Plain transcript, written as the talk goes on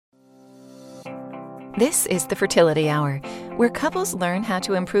This is the Fertility Hour, where couples learn how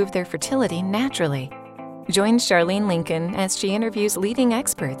to improve their fertility naturally. Join Charlene Lincoln as she interviews leading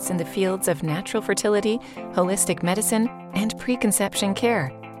experts in the fields of natural fertility, holistic medicine, and preconception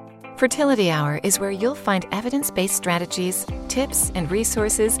care. Fertility Hour is where you'll find evidence-based strategies, tips, and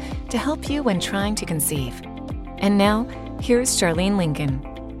resources to help you when trying to conceive. And now, here's Charlene Lincoln.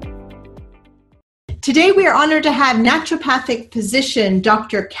 Today, we are honored to have naturopathic physician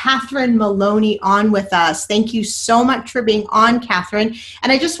Dr. Kathryn Maloney on with us. Thank you so much for being on, Kathryn.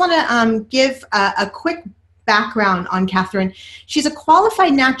 And I just want to give a quick background on Kathryn. She's a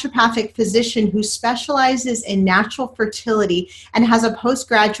qualified naturopathic physician who specializes in natural fertility and has a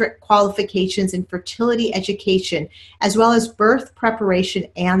postgraduate qualifications in fertility education, as well as birth preparation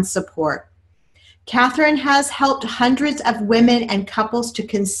and support. Kathryn has helped hundreds of women and couples to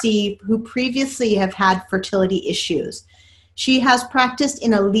conceive who previously have had fertility issues. She has practiced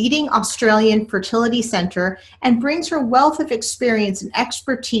in a leading Australian fertility center and brings her wealth of experience and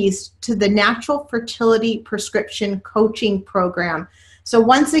expertise to the Natural Fertility Prescription Coaching Program. So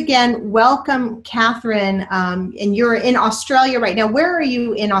once again, welcome, Kathryn. And you're in Australia right now. Where are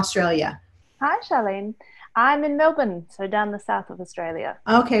you in Australia? Hi, Charlene. I'm in Melbourne, so down the south of Australia.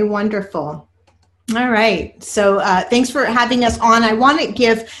 Okay, wonderful. All right. So thanks for having us on. I want to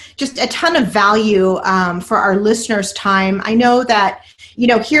give just a ton of value for our listeners' time. I know that,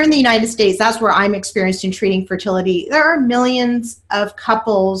 here in the United States, that's where I'm experienced in treating fertility. There are millions of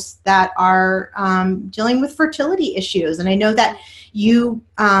couples that are dealing with fertility issues. And I know that you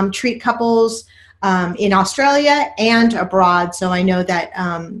treat couples in Australia and abroad. So I know that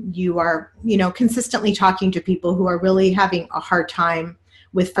you are, consistently talking to people who are really having a hard time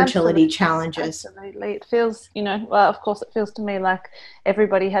with fertility challenges. Absolutely. It feels, of course it feels to me like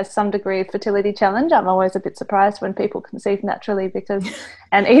everybody has some degree of fertility challenge. I'm always a bit surprised when people conceive naturally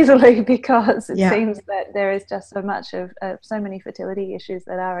and easily because it seems that there is just so much of so many fertility issues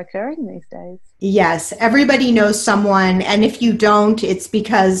that are occurring these days. Yes, everybody knows someone, and if you don't, it's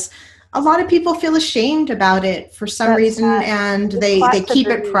because a lot of people feel ashamed about it for some reason, and they keep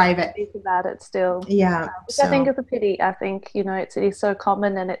it private. Speak about it still. Yeah, which I think is a pity. I think it is so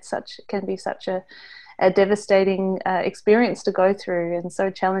common, and it can be such a devastating experience to go through, and so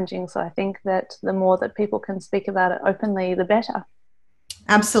challenging. So I think that the more that people can speak about it openly, the better.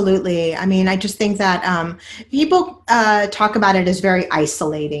 Absolutely. I mean, I just think that people talk about it as very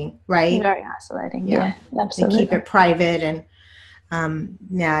isolating, right? Very isolating. Yeah, absolutely. They keep it private and.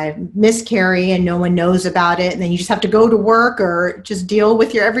 Miscarry and no one knows about it, and then you just have to go to work or just deal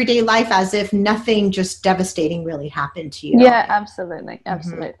with your everyday life as if nothing just devastating really happened to you. Yeah, absolutely.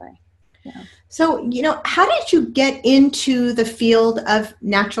 Mm-hmm. Yeah. So, how did you get into the field of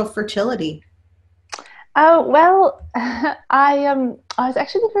natural fertility? Oh, well, I was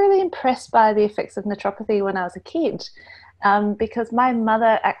actually really impressed by the effects of naturopathy when I was a kid. Because my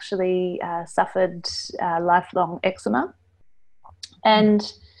mother actually suffered lifelong eczema. And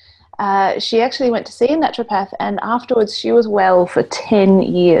she actually went to see a naturopath, and afterwards she was well for 10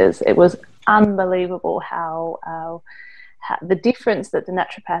 years. It was unbelievable how the difference that the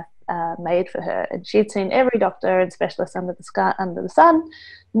naturopath made for her. And she'd seen every doctor and specialist under the sun,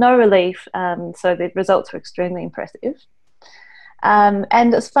 no relief. So the results were extremely impressive.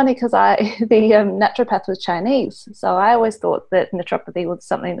 And it's funny because the naturopath was Chinese, so I always thought that naturopathy was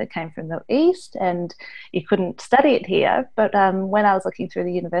something that came from the East and you couldn't study it here. But when I was looking through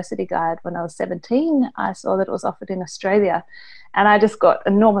the university guide when I was 17, I saw that it was offered in Australia, and I just got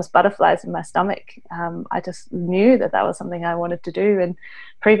enormous butterflies in my stomach. I just knew that was something I wanted to do, and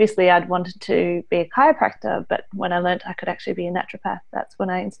previously I'd wanted to be a chiropractor, but when I learned I could actually be a naturopath, that's when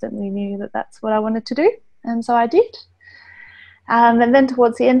I instantly knew that that's what I wanted to do, and so I did. And then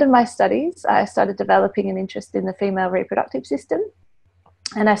towards the end of my studies, I started developing an interest in the female reproductive system.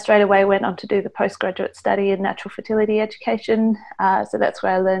 And I straight away went on to do the postgraduate study in natural fertility education. So that's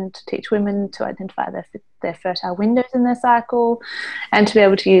where I learned to teach women to identify their fertile windows in their cycle and to be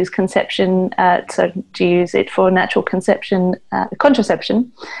able to use conception, so to use it for natural conception,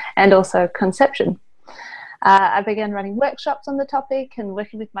 contraception, and also conception. I began running workshops on the topic and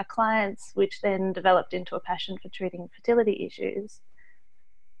working with my clients, which then developed into a passion for treating fertility issues.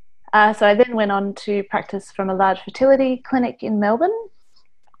 So I then went on to practice from a large fertility clinic in Melbourne.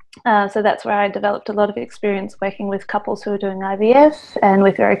 So that's where I developed a lot of experience working with couples who are doing IVF and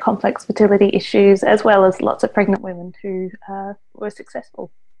with very complex fertility issues, as well as lots of pregnant women who were successful.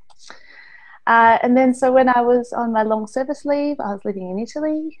 And then so when I was on my long service leave, I was living in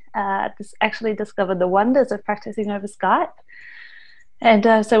Italy, actually discovered the wonders of practicing over Skype.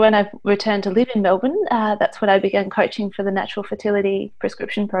 And so when I returned to live in Melbourne, that's when I began coaching for the Natural Fertility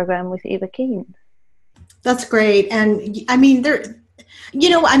Prescription Program with Eva Keen. That's great. And I mean,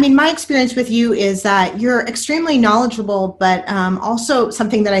 my experience with you is that you're extremely knowledgeable, but also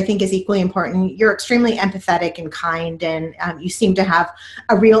something that I think is equally important, you're extremely empathetic and kind, and you seem to have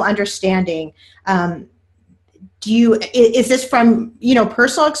a real understanding. Is this from,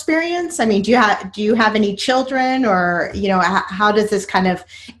 personal experience? I mean, do you have any children, or, how does this kind of,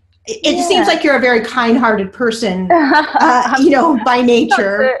 it just seems like you're a very kind-hearted person, by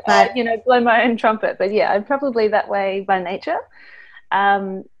nature, but blow my own trumpet, but yeah, I'm probably that way by nature,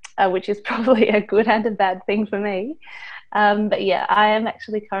 which is probably a good and a bad thing for me. But yeah, I am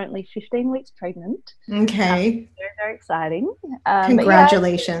actually currently 15 weeks pregnant. Okay. Very, very exciting.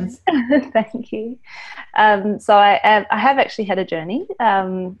 Congratulations. Thank you. So I have actually had a journey,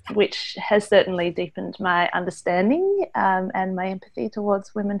 which has certainly deepened my understanding and my empathy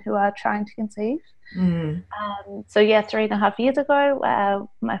towards women who are trying to conceive. Mm. So yeah, 3.5 years ago,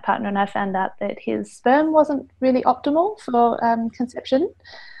 my partner and I found out that his sperm wasn't really optimal for conception.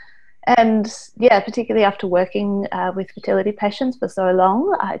 And yeah, particularly after working with fertility patients for so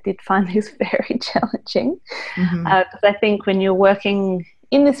long, I did find this very challenging. Because I think when you're working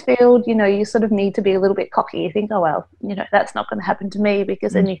in this field, you sort of need to be a little bit cocky. You think, oh, well, that's not going to happen to me,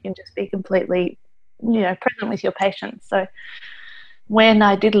 because then you can just be completely, present with your patients. So when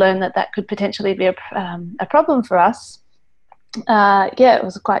I did learn that could potentially be a problem for us, it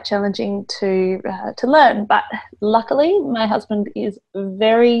was quite challenging to learn. But luckily, my husband is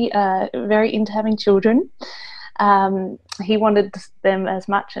very, very into having children. He wanted them as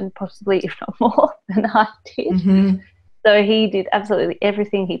much, and possibly if not more, than I did. So he did absolutely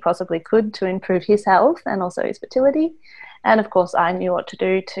everything he possibly could to improve his health and also his fertility. And of course, I knew what to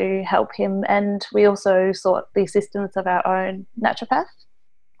do to help him. And we also sought the assistance of our own naturopath.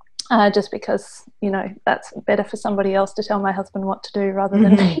 Just because, that's better for somebody else to tell my husband what to do rather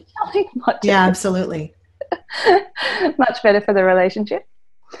than me telling him what to do. Yeah, absolutely. Much better for the relationship.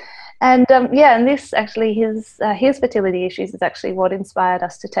 And and this actually, his fertility issues is actually what inspired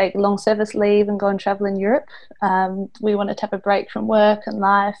us to take long service leave and go and travel in Europe. We wanted to have a break from work and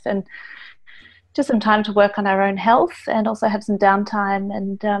life, and just some time to work on our own health, and also have some downtime,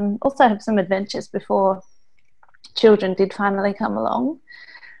 and also have some adventures before children did finally come along.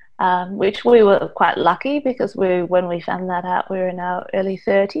 Which we were quite lucky, because when we found that out, we were in our early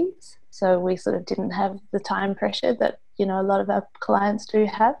 30s. So we sort of didn't have the time pressure that, a lot of our clients do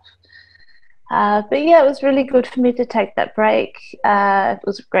have. But yeah, it was really good for me to take that break. It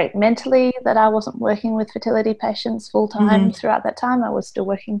was great mentally that I wasn't working with fertility patients full time throughout that time. I was still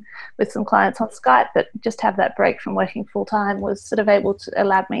working with some clients on Skype, but just have that break from working full time was sort of able to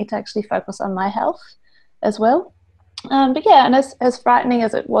allow me to actually focus on my health as well. But yeah, and as frightening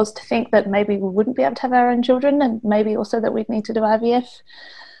as it was to think that maybe we wouldn't be able to have our own children, and maybe also that we'd need to do IVF,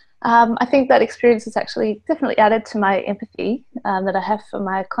 I think that experience has actually definitely added to my empathy that I have for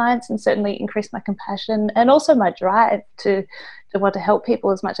my clients, and certainly increased my compassion and also my drive to want to help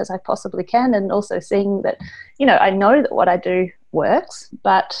people as much as I possibly can, and also seeing that, I know that what I do works,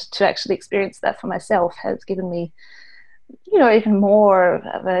 but to actually experience that for myself has given me, even more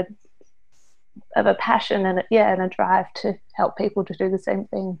of a passion and a drive to help people to do the same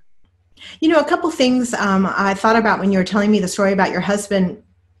thing. A couple things I thought about when you were telling me the story about your husband,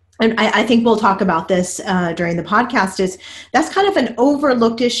 and I think we'll talk about this during the podcast, is that's kind of an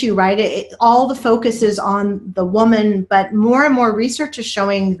overlooked issue, right? All the focus is on the woman, but more and more research is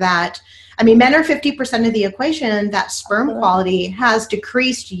showing that, men are 50% of the equation, that sperm quality has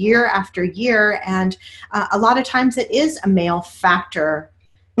decreased year after year. And a lot of times it is a male factor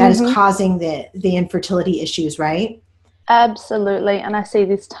that is causing the infertility issues, right? Absolutely. And I see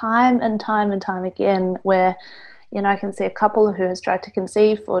this time and time and time again where, I can see a couple who has tried to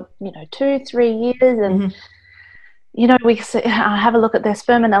conceive for, 2-3 years, and, I have a look at their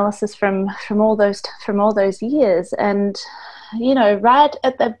sperm analysis from all those years. And, right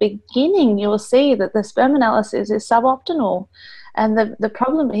at the beginning, you will see that the sperm analysis is suboptimal. And the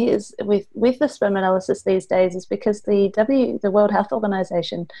problem is with the sperm analysis these days is because the World Health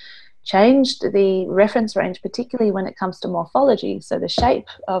Organization changed the reference range, particularly when it comes to morphology, so the shape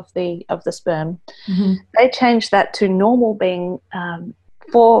of the sperm. They changed that to normal being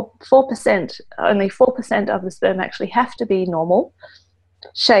 4%. Only 4% of the sperm actually have to be normal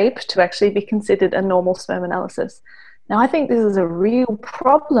shape to actually be considered a normal sperm analysis. Now, I think this is a real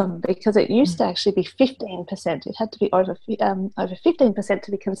problem, because it used to actually be 15%. It had to be over 15%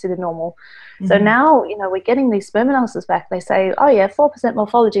 to be considered normal. So now, we're getting these sperm analysis back. They say, oh yeah, 4%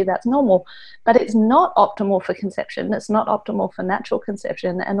 morphology, that's normal. But it's not optimal for conception. It's not optimal for natural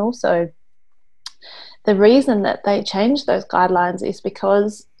conception. And also, the reason that they changed those guidelines is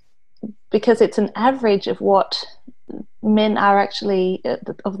because because it's an average of what men are actually,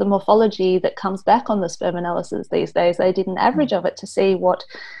 of the morphology that comes back on the sperm analysis these days. They did an average of it to see what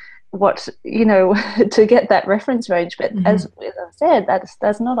to get that reference range. But as I said,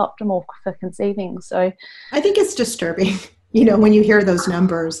 that's not optimal for conceiving. So I think it's disturbing. When you hear those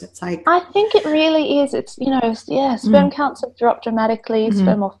numbers, it's like, I think it really is. It's, sperm counts have dropped dramatically.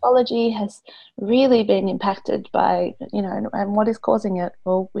 Sperm morphology has really been impacted by, and what is causing it?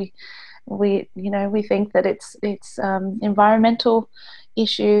 Well, we think that it's environmental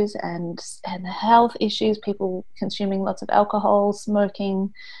issues and health issues, people consuming lots of alcohol,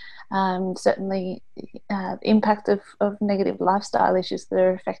 smoking, certainly impact of negative lifestyle issues that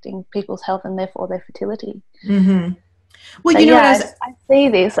are affecting people's health and therefore their fertility. Well, I see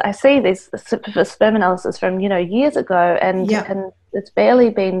this sperm analysis from years ago, and it's barely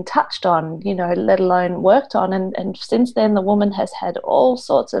been touched on, let alone worked on, and since then the woman has had all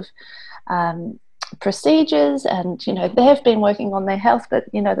sorts of procedures, and they have been working on their health, but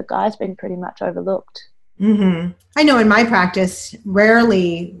the guy's been pretty much overlooked. I know in my practice,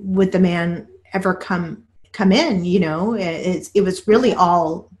 rarely would the man ever come in. It was really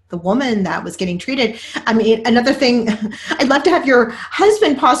all the woman that was getting treated. I mean, another thing, I'd love to have your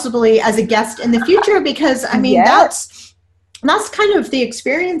husband possibly as a guest in the future, because that's kind of the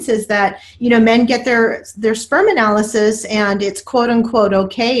experiences that, men get their sperm analysis and it's quote unquote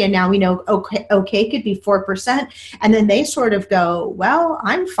okay. And now we know okay could be 4%. And then they sort of go, well,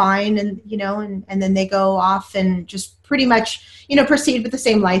 I'm fine. And, and then they go off and just pretty much, proceed with the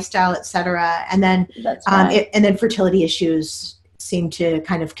same lifestyle, et cetera. And then, That's right. and then fertility issues seem to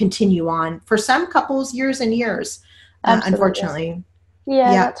kind of continue on for some couples years and years, unfortunately.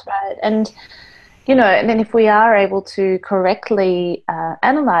 Yeah, that's right. And and then if we are able to correctly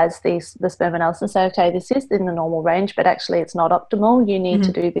analyze the sperm analysis and say, okay, this is in the normal range, but actually it's not optimal, you need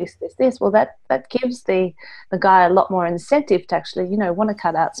to do this. Well, that gives the guy a lot more incentive to actually, want to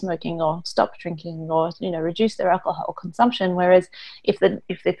cut out smoking or stop drinking or, reduce their alcohol consumption. Whereas if the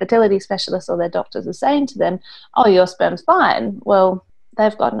fertility specialist or their doctors are saying to them, oh, your sperm's fine, well,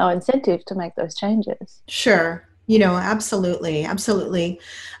 they've got no incentive to make those changes. Sure. Absolutely. Absolutely.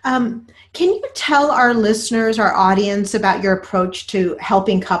 Can you tell our listeners, our audience, about your approach to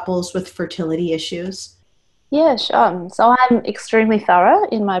helping couples with fertility issues? Yeah, sure. So I'm extremely thorough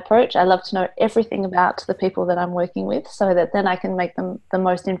in my approach. I love to know everything about the people that I'm working with so that then I can make them the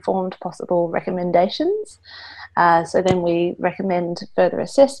most informed possible recommendations. So then we recommend further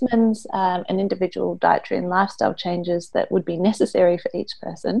assessments and individual dietary and lifestyle changes that would be necessary for each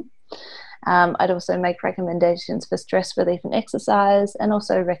person. I'd also make recommendations for stress relief and exercise, and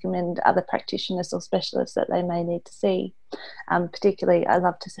also recommend other practitioners or specialists that they may need to see. Particularly, I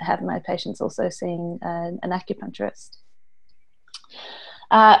love to have my patients also seeing an acupuncturist.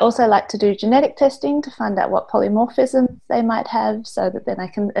 I also like to do genetic testing to find out what polymorphisms they might have, so that then I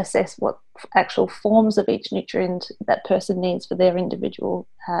can assess what actual forms of each nutrient that person needs for their individual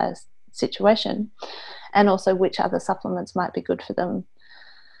situation, and also which other supplements might be good for them.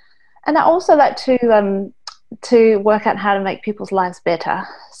 And I also like to work out how to make people's lives better.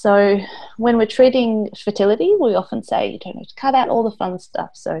 So when we're treating fertility, we often say you don't have to cut out all the fun stuff.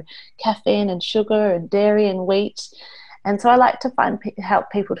 So caffeine and sugar and dairy and wheat. And so I like to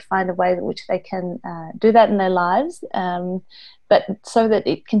help people to find a way in which they can do that in their lives, but so that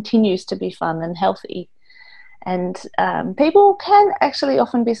it continues to be fun and healthy. And people can actually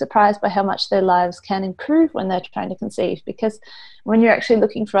often be surprised by how much their lives can improve when they're trying to conceive, because when you're actually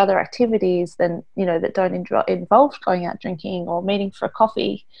looking for other activities than, that don't involve going out drinking or meeting for a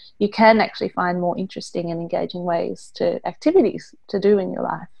coffee, you can actually find more interesting and engaging activities to do in your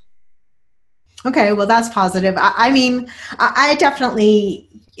life. Okay, well, that's positive. I definitely,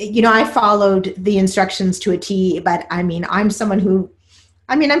 I followed the instructions to a T, but I'm someone who,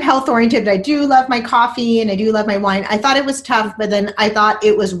 I'm health oriented. I do love my coffee and I do love my wine. I thought it was tough, but then I thought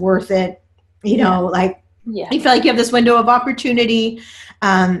it was worth it. You feel like you have this window of opportunity.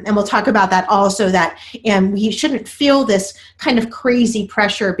 And we'll talk about that also, that we shouldn't feel this kind of crazy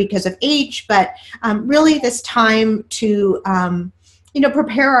pressure because of age, but really this time to,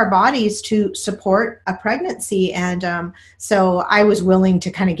 prepare our bodies to support a pregnancy. And so I was willing to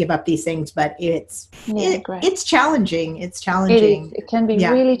kind of give up these things, but it's challenging. It's challenging. It can be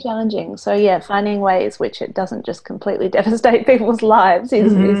really challenging. So finding ways which it doesn't just completely devastate people's lives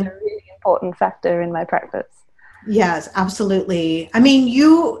is a really important factor in my practice. Yes, absolutely.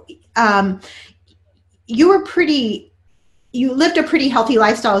 You lived a pretty healthy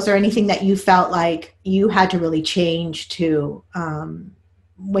lifestyle. Is there anything that you felt like you had to really change to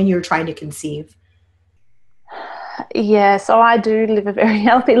when you were trying to conceive? Yeah, so I do live a very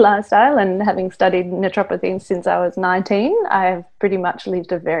healthy lifestyle, and having studied naturopathy since I was 19, I've pretty much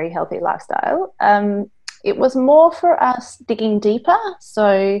lived a very healthy lifestyle. It was more for us digging deeper.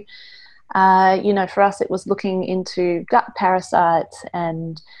 So, for us, it was looking into gut parasites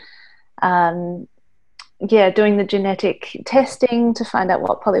and doing the genetic testing to find out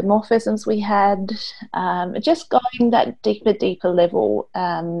what polymorphisms we had, just going that deeper level,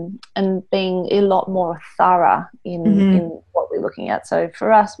 and being a lot more thorough in what we're looking at. So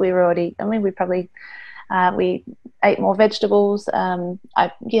for us, we ate more vegetables.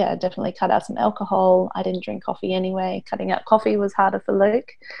 I definitely cut out some alcohol. I didn't drink coffee anyway. Cutting out coffee was harder for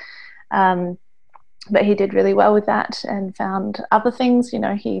Luke. But he did really well with that and found other things.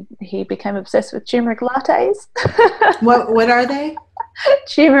 He became obsessed with turmeric lattes. What are they?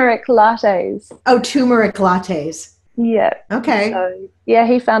 Turmeric lattes. Oh, turmeric lattes. Yeah. Okay. So, yeah,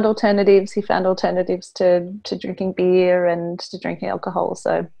 he found alternatives. He found alternatives to drinking beer and to drinking alcohol.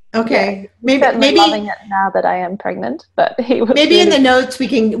 So okay, yeah, maybe loving it now that I am pregnant. But he was maybe really in the notes we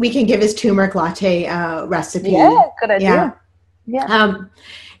can give his turmeric latte recipe. Yeah, good idea. Yeah.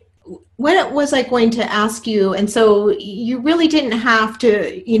 What was I going to ask you? And so you really didn't have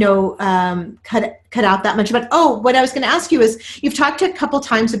to, cut out that much. But what I was going to ask you is, you've talked a couple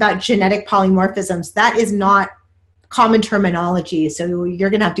times about genetic polymorphisms. That is not common terminology, so you're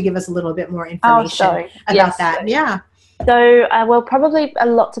going to have to give us a little bit more information about that. Yeah. So, probably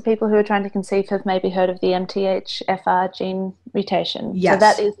lots of people who are trying to conceive have maybe heard of the MTHFR gene mutation. Yes. So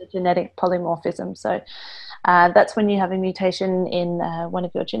that is a genetic polymorphism. So that's when you have a mutation in one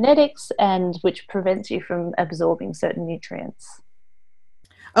of your genetics, and which prevents you from absorbing certain nutrients.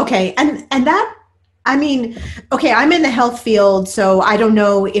 Okay, and that, I'm in the health field, so I don't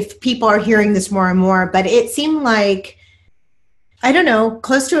know if people are hearing this more and more, but it seemed like, I don't know,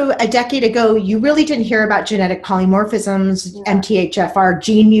 close to a decade ago, you really didn't hear about genetic polymorphisms, MTHFR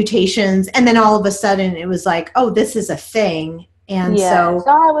gene mutations, and then all of a sudden it was like, oh, this is a thing. And so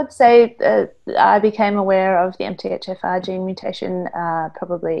I would say I became aware of the MTHFR gene mutation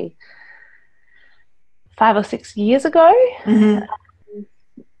probably 5 or 6 years ago. Mm-hmm.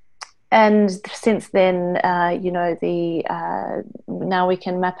 And since then, now we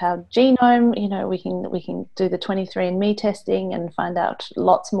can map our genome. We can do the 23andMe testing and find out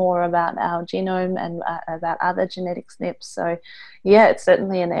lots more about our genome and about other genetic SNPs. So, yeah, it's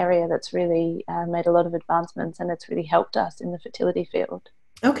certainly an area that's really made a lot of advancements, and it's really helped us in the fertility field.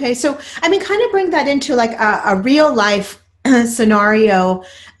 Okay, so kind of bring that into like a real life scenario.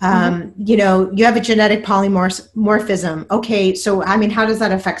 You have a genetic polymorphism. Okay, so how does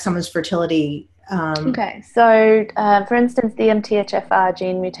that affect someone's fertility? Okay, so for instance, the MTHFR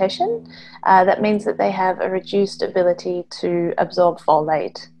gene mutation, that means that they have a reduced ability to absorb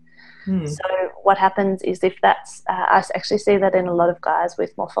folate. So what happens is, if that's, I actually see that in a lot of guys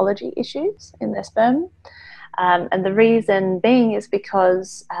with morphology issues in their sperm. And the reason being is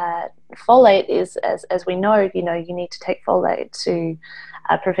because folate is, as we know, you need to take folate to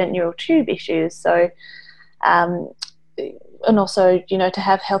prevent neural tube issues. So, and also, to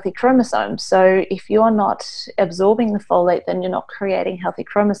have healthy chromosomes. So if you're not absorbing the folate, then you're not creating healthy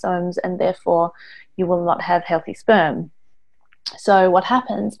chromosomes, and therefore you will not have healthy sperm. So what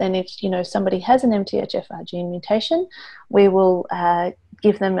happens then, if somebody has an MTHFR gene mutation, we will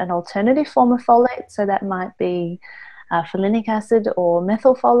give them an alternative form of folate. So that might be folinic acid or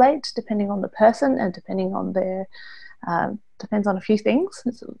methylfolate, depending on the person and depending on their depends on a few things.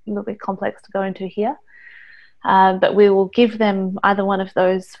 It's a little bit complex to go into here. But we will give them either one of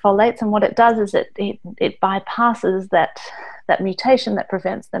those folates, and what it does is it bypasses that mutation that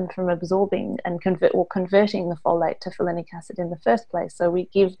prevents them from absorbing and converting the folate to folinic acid in the first place. So we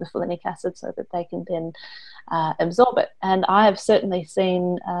give the folinic acid so that they can then absorb it. And I have certainly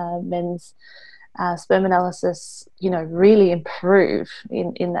seen men's sperm analysis, really improve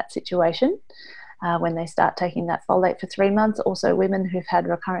in that situation. When they start taking that folate for 3 months. Also, women who've had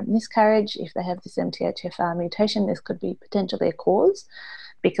recurrent miscarriage, if they have this MTHFR mutation, this could be potentially a cause,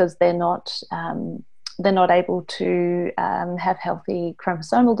 because they're not able to have healthy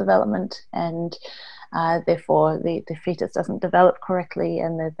chromosomal development, and therefore the fetus doesn't develop correctly,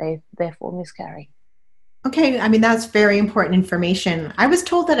 and they therefore miscarry. Okay, that's very important information. I was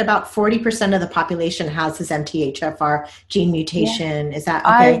told that about 40% of the population has this MTHFR gene mutation. Yeah. Is that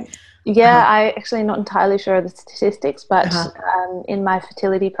okay? I'm actually not entirely sure of the statistics, but in my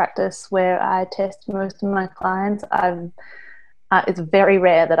fertility practice, where I test most of my clients, it's very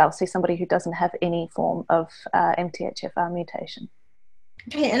rare that I'll see somebody who doesn't have any form of MTHFR mutation.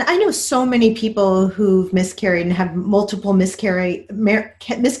 Okay, and I know so many people who've miscarried and have multiple miscarriages,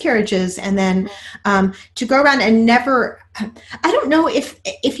 and then to go around and never. I don't know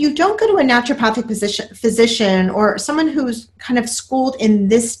if you don't go to a naturopathic physician or someone who's kind of schooled in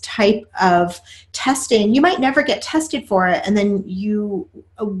this type of testing, you might never get tested for it, and then you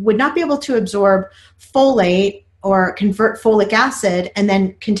would not be able to absorb folate or convert folic acid and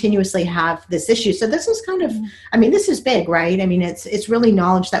then continuously have this issue. So this is kind of, I mean, this is big, right? I mean, it's really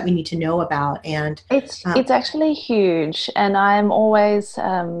knowledge that we need to know about. And it's actually huge. And I'm always,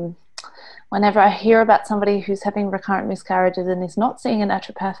 whenever I hear about somebody who's having recurrent miscarriages and is not seeing a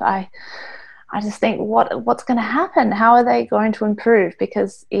naturopath, I just think, what's going to happen? How are they going to improve?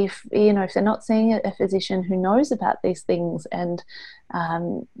 Because if they're not seeing a physician who knows about these things and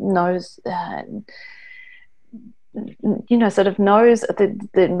knows, sort of knows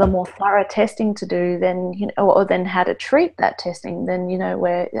the more thorough testing to do, then, or then how to treat that testing, then,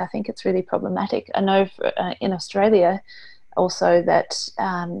 where I think it's really problematic. I know in Australia also that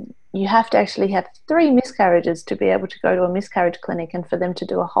you have to actually have 3 miscarriages to be able to go to a miscarriage clinic and for them to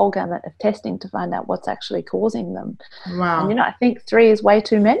do a whole gamut of testing to find out what's actually causing them. Wow. And, I think 3 is way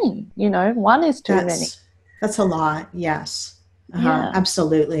too many. 1 is too many. That's a lot. Yes. Yeah.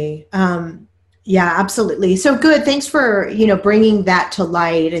 Absolutely. Yeah, absolutely. So good. Thanks for, bringing that to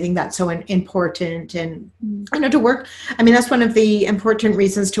light. I think that's so important, and, to work. I mean, that's one of the important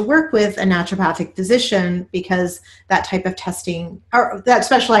reasons to work with a naturopathic physician, because that type of testing, or that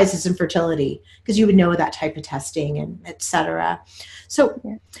specializes in fertility, because you would know that type of testing and et cetera. So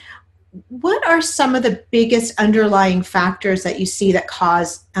what are some of the biggest underlying factors that you see that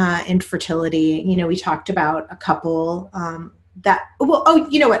cause infertility? We talked about a couple,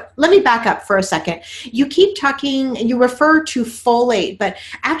 you know what? Let me back up for a second. You keep talking, you refer to folate, but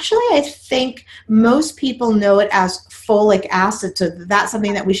actually I think most people know it as folic acid. So that's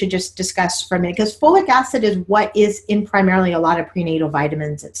something that we should just discuss for a minute, because folic acid is what is in primarily a lot of prenatal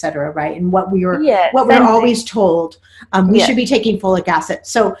vitamins, et cetera, right? And what we're always told, we should be taking folic acid.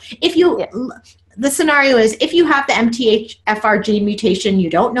 So the scenario is, if you have the MTHFR gene mutation, you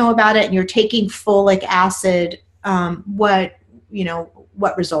don't know about it, and you're taking folic acid,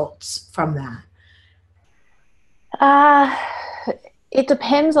 what results from that? It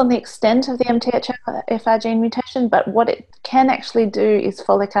depends on the extent of the MTHFR gene mutation, but what it can actually do is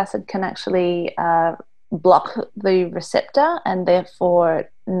folic acid can actually block the receptor and therefore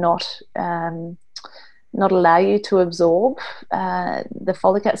not allow you to absorb the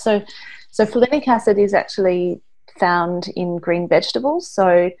folic acid. So folinic acid is actually found in green vegetables.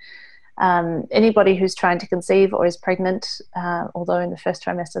 So anybody who's trying to conceive or is pregnant, although in the first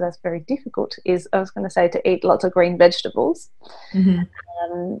trimester that's very difficult, to eat lots of green vegetables,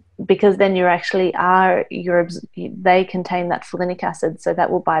 because then they contain that folinic acid, so that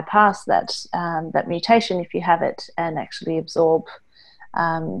will bypass that mutation if you have it, and actually absorb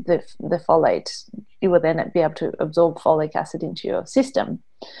the folate. You will then be able to absorb folic acid into your system.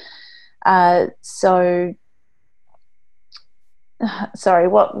 Sorry,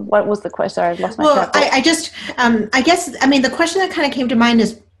 what was the question? Sorry, I've lost my track. Well, I guess the question that kind of came to mind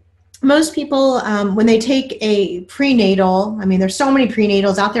is, most people, when they take a prenatal, there's so many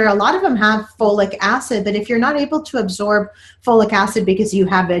prenatals out there, a lot of them have folic acid, but if you're not able to absorb folic acid because you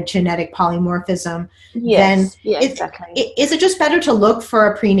have a genetic polymorphism, then exactly. Is it just better to look for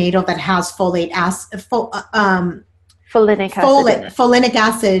a prenatal that has folate acid, folinic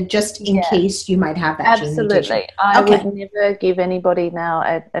acid, just in case you might have that gene mutation? Absolutely. I would never give anybody now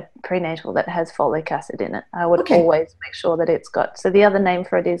a prenatal that has folic acid in it. I would always make sure that it's got, so the other name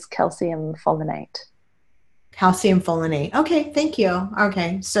for it is calcium folinate. Calcium folinate. Okay, thank you.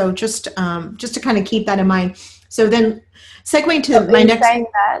 Okay, so just to kind of keep that in mind. So then segueing to my next... Saying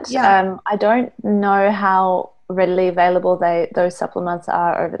that, I don't know how readily available those supplements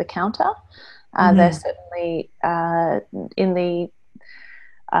are over the counter. They're certainly in the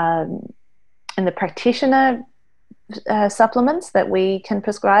practitioner supplements that we can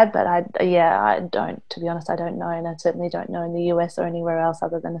prescribe, but I don't, to be honest, I don't know, and I certainly don't know in the US or anywhere else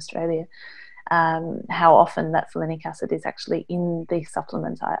other than Australia how often that folinic acid is actually in these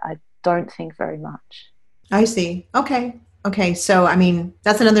supplements. I don't think very much. I see. Okay. So,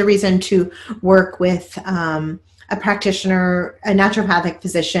 that's another reason to work with a practitioner, a naturopathic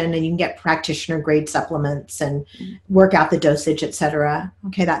physician, and you can get practitioner grade supplements and work out the dosage, et cetera.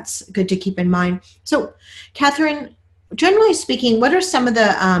 Okay, that's good to keep in mind. So, Kathryn, generally speaking, what are some of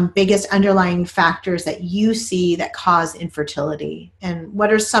the biggest underlying factors that you see that cause infertility? And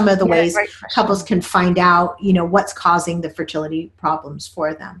what are some of the ways couples can find out, what's causing the fertility problems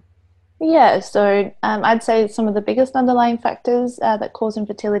for them? Yeah, so I'd say some of the biggest underlying factors that cause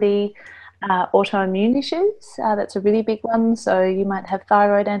infertility are autoimmune issues. That's a really big one. So you might have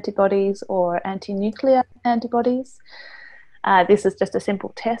thyroid antibodies or anti-nuclear antibodies. This is just a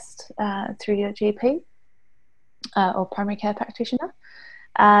simple test through your GP or primary care practitioner.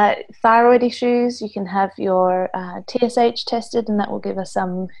 Thyroid issues, you can have your TSH tested, and that will give us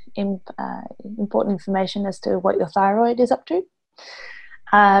some important information as to what your thyroid is up to.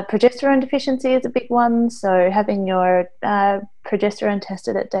 Progesterone deficiency is a big one, so having your progesterone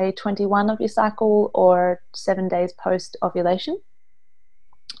tested at day 21 of your cycle or 7 days post ovulation.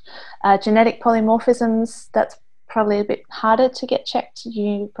 Genetic polymorphisms, that's probably a bit harder to get checked.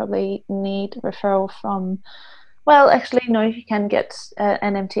 You probably need referral from, well, actually, no, you can get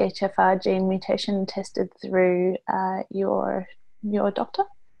an MTHFR gene mutation tested through your doctor.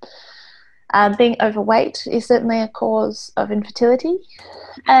 Being overweight is certainly a cause of infertility.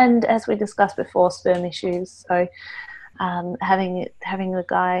 And as we discussed before, sperm issues. So having the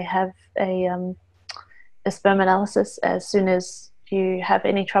guy have a sperm analysis as soon as you have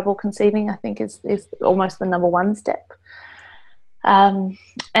any trouble conceiving, I think is almost the number one step. And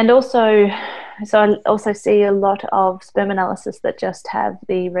also, so I also see a lot of sperm analysis that just have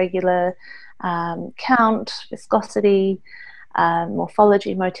the regular count, viscosity,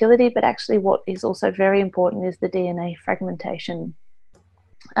 morphology, motility, but actually what is also very important is the DNA fragmentation.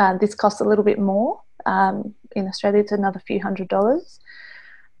 This costs a little bit more. In Australia, it's another few $100s,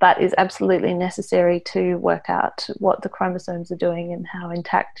 but is absolutely necessary to work out what the chromosomes are doing and how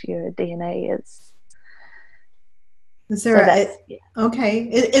intact your DNA is. Is there okay?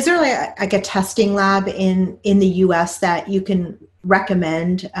 Is there like a testing lab in the U.S. that you can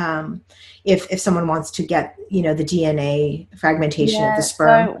recommend if someone wants to get the DNA fragmentation of the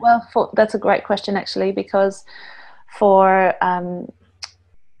sperm? So, that's a great question actually, because for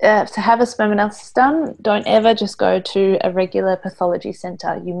to have a sperm analysis done, don't ever just go to a regular pathology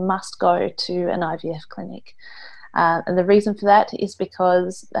centre. You must go to an IVF clinic. And the reason for that is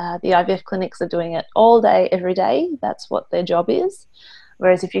because the IVF clinics are doing it all day, every day. That's what their job is.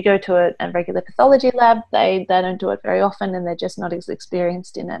 Whereas if you go to a regular pathology lab, they don't do it very often, and they're just not as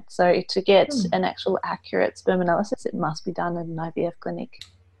experienced in it. So to get an actual accurate sperm analysis, it must be done at an IVF clinic.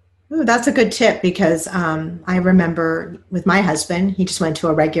 Ooh, that's a good tip, because I remember with my husband, he just went to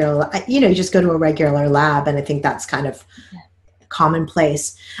a regular, you just go to a regular lab, and I think that's kind of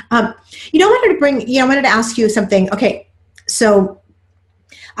commonplace. I wanted to ask you something. Okay, so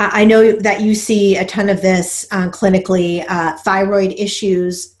I know that you see a ton of this clinically, thyroid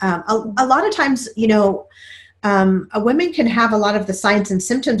issues. A lot of times, a woman can have a lot of the signs and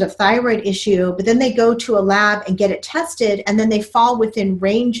symptoms of thyroid issue, but then they go to a lab and get it tested, and then they fall within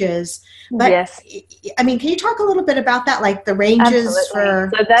ranges. But yes. I mean, can you talk a little bit about that, like the ranges?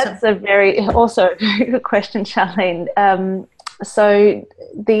 Absolutely. So that's a very good question, Charlene. So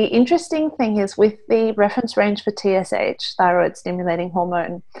the interesting thing is, with the reference range for TSH, thyroid stimulating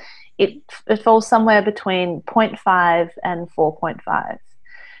hormone, it falls somewhere between 0.5 and 4.5.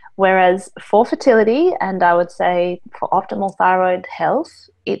 Whereas for fertility, and I would say for optimal thyroid health,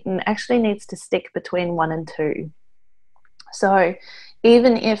 it actually needs to stick between 1 and 2. So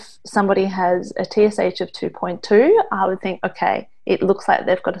even if somebody has a TSH of 2.2, I would think, okay, it looks like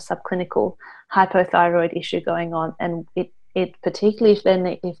they've got a subclinical hypothyroid issue going on, and it particularly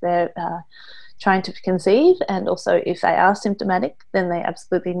if they're trying to conceive, and also if they are symptomatic, then they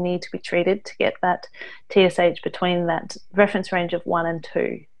absolutely need to be treated to get that TSH between that reference range of 1 and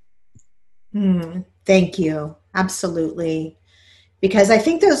 2. Thank you. Absolutely. Because I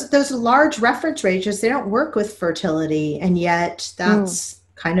think those large reference ranges, they don't work with fertility, and yet that's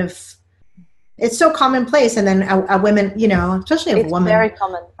kind of, it's so commonplace. And then a women, especially a woman. It's very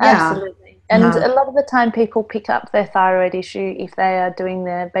common. Yeah. Absolutely. And a lot of the time people pick up their thyroid issue if they are doing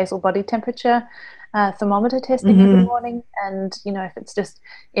their basal body temperature thermometer testing every morning. And, if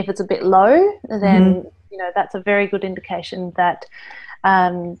it's a bit low, then, that's a very good indication that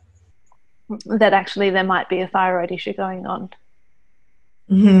that actually there might be a thyroid issue going on.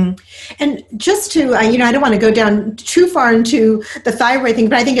 And just to, I don't want to go down too far into the thyroid thing,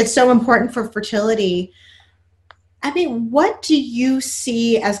 but I think it's so important for fertility. I mean, what do you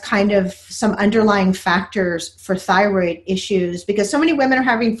see as kind of some underlying factors for thyroid issues? Because so many women are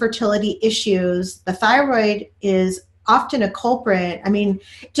having fertility issues. The thyroid is often a culprit. I mean,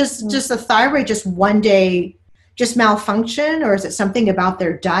 just the thyroid just one day just malfunction, or is it something about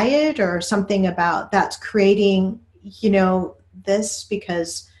their diet or something about that's creating, this?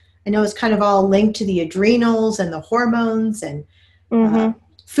 Because I know it's kind of all linked to the adrenals and the hormones and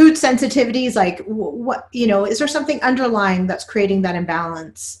food sensitivities, like what, is there something underlying that's creating that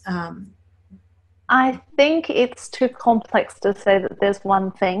imbalance? I think it's too complex to say that there's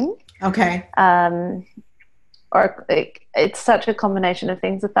one thing. Okay. Or it's such a combination of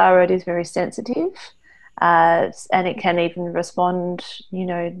things. The thyroid is very sensitive, and it can even respond,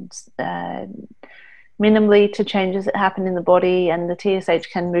 minimally to changes that happen in the body, and the TSH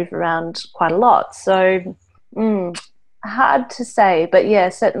can move around quite a lot. So hard to say, but yeah,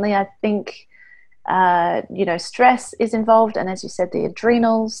 certainly I think, stress is involved. And as you said, the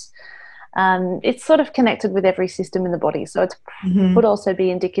adrenals, it's sort of connected with every system in the body. So it could also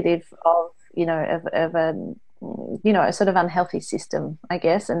be indicative of, a sort of unhealthy system, I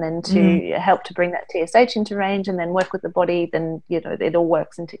guess, and then to help to bring that TSH into range and then work with the body, then, it all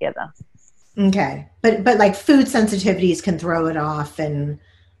works in together. Okay. But like food sensitivities can throw it off, and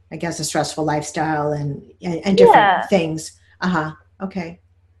I guess a stressful lifestyle and different things. Okay.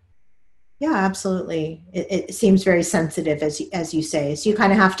 Yeah, absolutely. It seems very sensitive, as you say. So you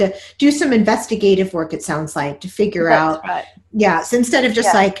kind of have to do some investigative work, it sounds like, to figure out. Right. Yeah. So instead of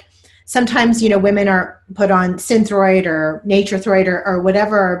just like, sometimes, women are put on Synthroid or Nature-Throid or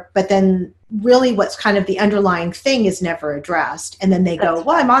whatever, but then really what's kind of the underlying thing is never addressed. And then they go,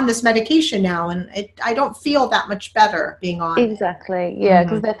 well, I'm on this medication now, and I don't feel that much better being on it. Exactly. Yeah,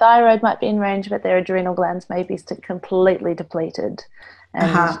 because their thyroid might be in range, but their adrenal glands may be completely depleted.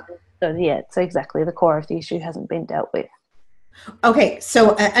 And so exactly, the core of the issue hasn't been dealt with. Okay.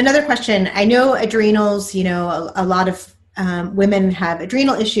 So another question. I know adrenals, a lot of women have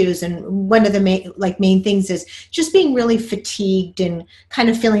adrenal issues, and one of the main things is just being really fatigued and kind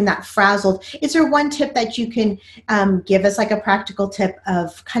of feeling that frazzled. Is there one tip that you can give us, like a practical tip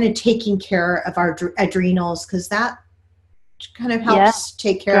of kind of taking care of our adrenals? Because that kind of helps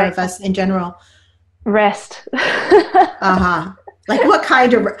take care of us in general. Rest. Like what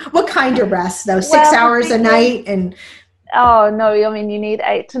kind of rest though? 6 hours a night? And oh no, I mean, you need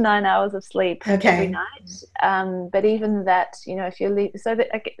 8 to 9 hours of sleep every night. But even that, if you're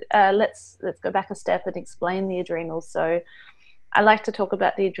let's go back a step and explain the adrenals. So I like to talk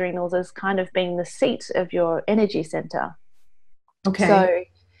about the adrenals as kind of being the seat of your energy center. Okay. So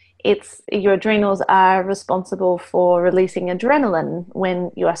your adrenals are responsible for releasing adrenaline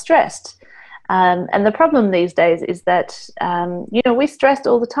when you are stressed. And the problem these days is that, we're stressed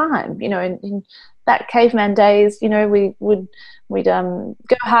all the time. In back caveman days, we'd go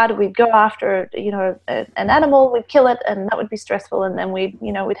hard, we'd go after, an animal, we'd kill it, and that would be stressful. And then we'd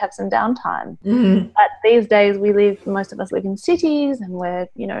have some downtime. But these days most of us live in cities, and we're,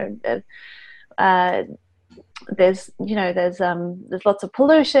 there's lots of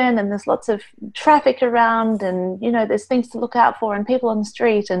pollution, and there's lots of traffic around, and there's things to look out for, and people on the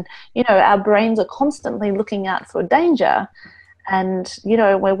street, and our brains are constantly looking out for danger, and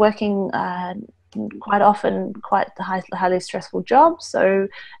we're working quite often quite highly stressful jobs, so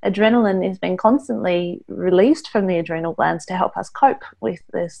adrenaline is being constantly released from the adrenal glands to help us cope with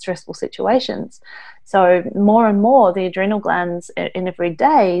the stressful situations. So more and more the adrenal glands in every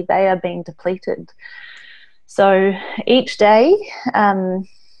day, they are being depleted. So each day, and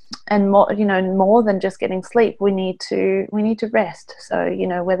more than just getting sleep, we need to rest. So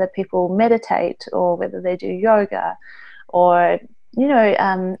whether people meditate, or whether they do yoga, or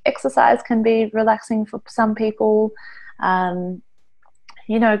exercise can be relaxing for some people. Going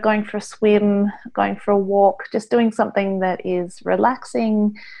for a swim, going for a walk, just doing something that is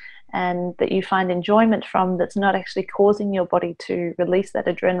relaxing and that you find enjoyment from, that's not actually causing your body to release that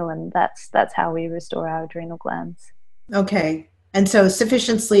adrenaline. That's how we restore our adrenal glands. Okay. And so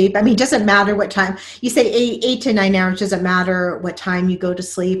sufficient sleep, I mean, doesn't matter what time you say, 8 to 9 hours, doesn't matter what time you go to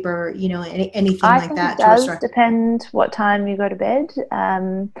sleep, or, anything like that. It does depend what time you go to bed.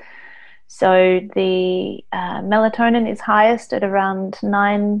 So the melatonin is highest at around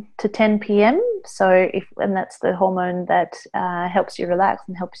 9 to 10 p.m. And that's the hormone that helps you relax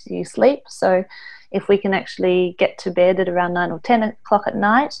and helps you sleep. So if we can actually get to bed at around 9 or 10 o'clock at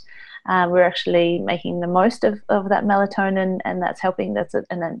night, we're actually making the most of that melatonin, and that's helping. That's an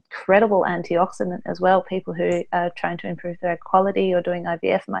incredible antioxidant as well. People who are trying to improve their quality or doing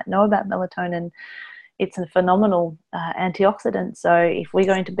IVF might know about melatonin. It's a phenomenal antioxidant. So if we're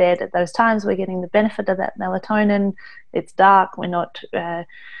going to bed at those times, we're getting the benefit of that melatonin. It's dark, we're not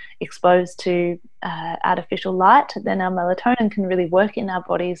exposed to artificial light, then our melatonin can really work in our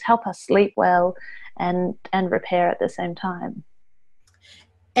bodies, help us sleep well, and repair at the same time.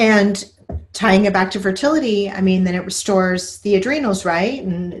 And tying it back to fertility, I mean, then it restores the adrenals, right?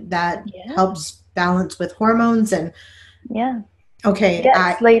 And that helps balance with hormones. And Okay.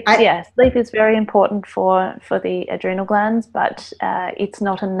 Yeah, sleep. Yeah, sleep is very important for the adrenal glands, but it's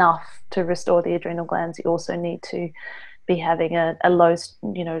not enough to restore the adrenal glands. You also need to be having a low,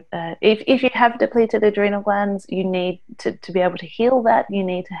 if you have depleted adrenal glands, you need to be able to heal that. You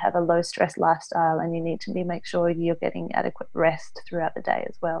need to have a low stress lifestyle, and you need to make sure you're getting adequate rest throughout the day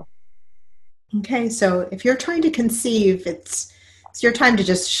as well. Okay, so if you're trying to conceive, it's your time to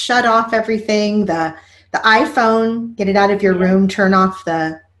just shut off everything, the iPhone, get it out of your room, turn off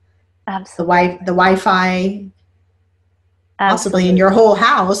the Wi-Fi, possibly in your whole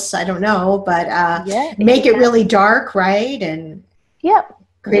house. I don't know, but make it really dark, right? And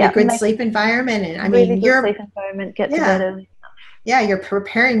create a good sleep environment. And I mean, sleep environment. Get to bed early. Yeah, you're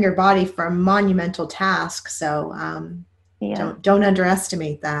preparing your body for a monumental task. So don't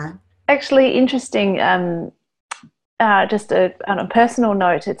underestimate that. Actually, interesting. Just on a personal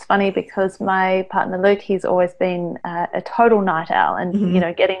note, it's funny because my partner Luke, he's always been a total night owl, and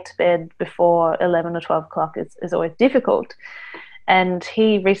getting to bed before 11 or 12 o'clock is always difficult. And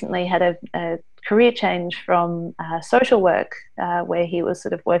he recently had a career change from social work, where he was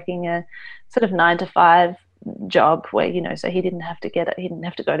sort of working a sort of 9 to 5 job, where so he didn't have to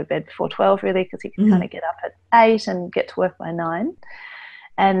go to bed before 12 really, because he could kind of get up at 8 and get to work by 9.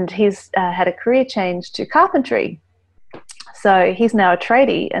 And he's had a career change to carpentry. So he's now a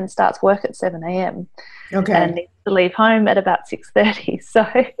tradie and starts work at 7 a.m. Okay. And needs to leave home at about 6:30. So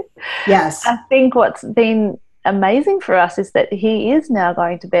yes, I think what's been amazing for us is that he is now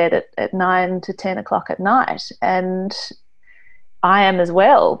going to bed at 9 to 10 o'clock at night. And I am as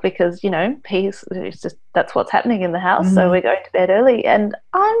well, because, that's what's happening in the house. So we're going to bed early. And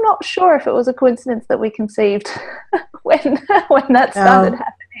I'm not sure if it was a coincidence that we conceived when that started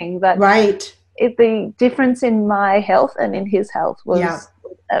happening. But right. The difference in my health and in his health was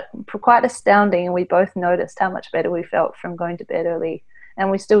quite astounding, and we both noticed how much better we felt from going to bed early, and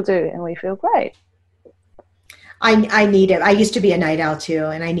we still do, and we feel great. I need it. I used to be a night owl too,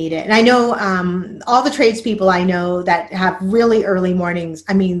 and I need it. And I know all the tradespeople I know that have really early mornings,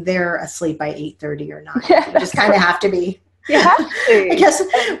 I mean, they're asleep by 8:30 or 9. You just kind of have to be. You have to. Because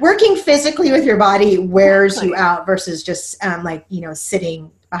working physically with your body wears you out versus just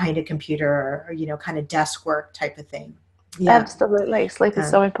sitting behind a computer or kind of desk work type of thing. Yeah. Absolutely. Sleep is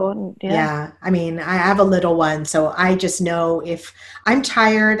so important. Yeah. I mean, I have a little one, so I just know if I'm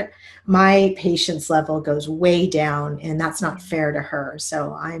tired, my patience level goes way down, and that's not fair to her.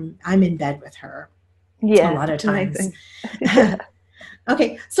 So I'm in bed with her a lot of times.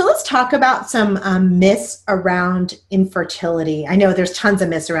 Okay, so let's talk about some myths around infertility. I know there's tons of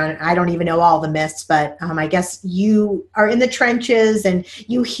myths around it. I don't even know all the myths, but I guess you are in the trenches and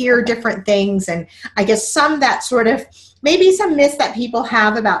you hear different things. And I guess some that sort of, maybe some myths that people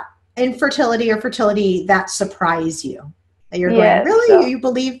have about infertility or fertility that surprise you. That you're going, really? So, you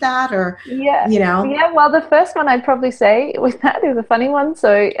believe that? Or, Yeah, well, the first one I'd probably say with that is a funny one.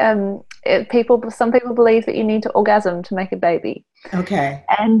 So some people believe that you need to orgasm to make a baby. Okay.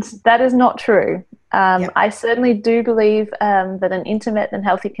 And that is not true. I certainly do believe that an intimate and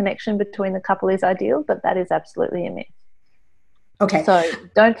healthy connection between the couple is ideal, but that is absolutely a myth. Okay. So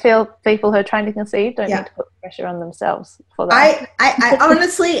don't feel people who are trying to conceive don't need to put pressure on themselves for that. I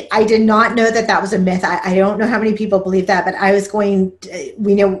honestly, I did not know that was a myth. I don't know how many people believe that, but I was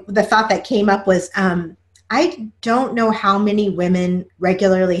the thought that came up was, I don't know how many women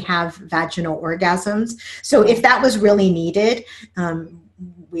regularly have vaginal orgasms. So if that was really needed,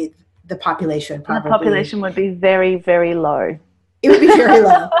 with the population, probably. The population would be very, very low. It would be very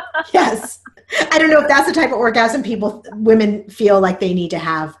low. Yes. I don't know if that's the type of women feel like they need to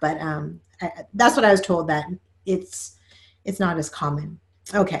have, but that's what I was told, that it's not as common.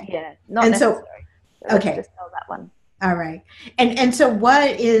 Okay. Yeah, not necessary. So okay. Just tell that one. All right. And so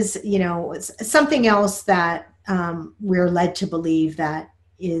what is, something else that we're led to believe that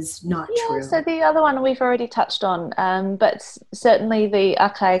is not true? So the other one we've already touched on, but certainly the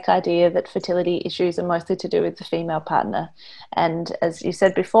archaic idea that fertility issues are mostly to do with the female partner. And as you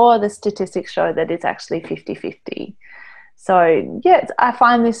said before, the statistics show that it's actually 50-50. So, I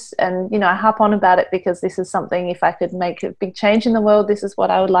find this, and, I harp on about it because this is something, if I could make a big change in the world, this is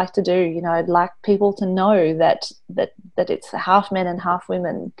what I would like to do. I'd like people to know that it's half men and half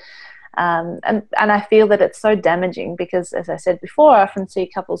women. And I feel that it's so damaging because, as I said before, I often see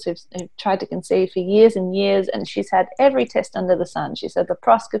couples who've tried to conceive for years and years, and she's had every test under the sun. She's had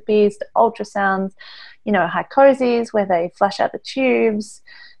laparoscopies, the ultrasounds, hycoses where they flush out the tubes.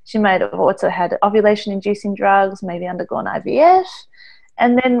 She might have also had ovulation-inducing drugs, maybe undergone IVF.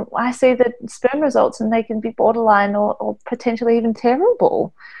 And then I see the sperm results and they can be borderline or potentially even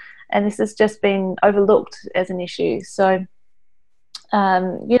terrible. And this has just been overlooked as an issue. So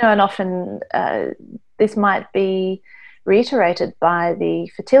And often this might be reiterated by the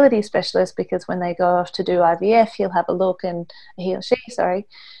fertility specialist, because when they go off to do IVF, he or she,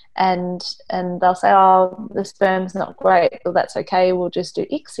 and they'll say, "Oh, the sperm's not great." Well, that's okay. We'll just do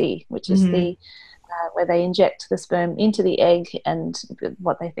ICSI, which is the where they inject the sperm into the egg, and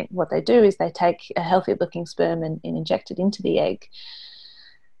what they do is they take a healthy looking sperm and inject it into the egg.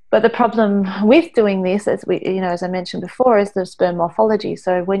 But the problem with doing this, as I mentioned before, is the sperm morphology.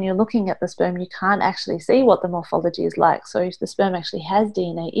 So when you're looking at the sperm, you can't actually see what the morphology is like. So if the sperm actually has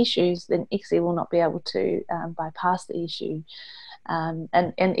DNA issues, then ICSI will not be able to bypass the issue,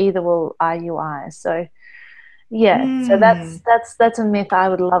 and either will IUI. So so that's a myth I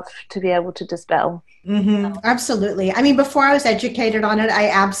would love to be able to dispel. Absolutely. I mean, before I was educated on it, I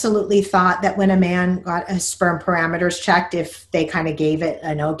absolutely thought that when a man got his sperm parameters checked, if they kind of gave it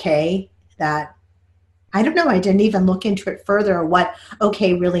an okay, that, I don't know, I didn't even look into it further, what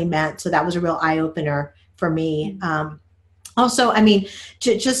okay really meant. So that was a real eye-opener for me. Also, I mean,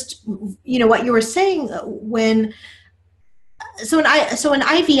 just, what you were saying, so an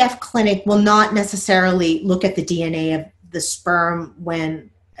IVF clinic will not necessarily look at the DNA of the sperm when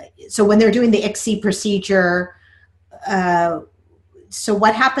they're doing the ICSI procedure. So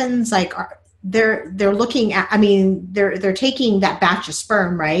what happens? Like, they're looking at, I mean, they're taking that batch of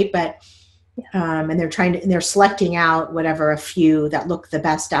sperm, right? But and they're selecting out whatever, a few that look the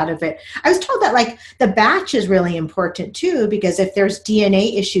best out of it. I was told that, like, the batch is really important too, because if there's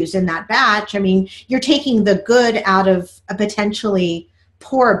DNA issues in that batch, I mean, you're taking the good out of a potentially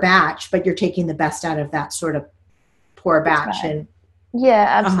poor batch, but you're taking the best out of that sort of poor batch. Right. And yeah,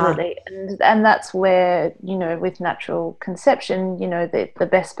 absolutely. And that's where, with natural conception, the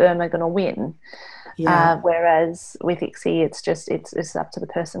best sperm are going to win. Whereas with ICSI, it's up to the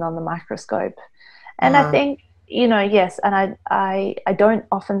person on the microscope. And I think, yes, and I don't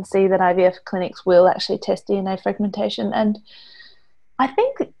often see that IVF clinics will actually test DNA fragmentation. And I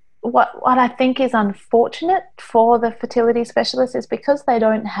think what I think is unfortunate for the fertility specialists is because they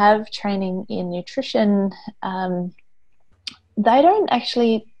don't have training in nutrition. They don't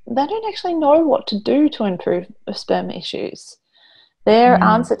actually know what to do to improve sperm issues. Their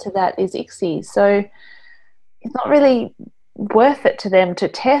answer to that is ICSI. So it's not really worth it to them to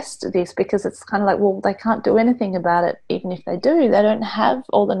test this, because it's kind of like, well, they can't do anything about it. Even if they do, they don't have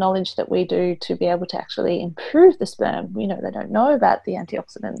all the knowledge that we do to be able to actually improve the sperm. They don't know about the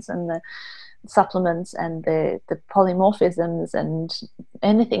antioxidants and the supplements and the polymorphisms and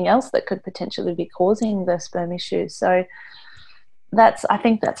anything else that could potentially be causing the sperm issues. So I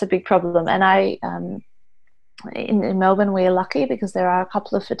think that's a big problem. And in Melbourne, we're lucky because there are a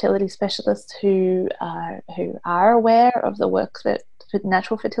couple of fertility specialists who are aware of the work that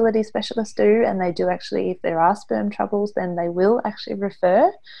natural fertility specialists do, and they do actually, if there are sperm troubles, then they will actually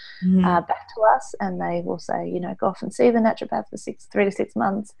refer back to us, and they will say, go off and see the naturopath for 3 to 6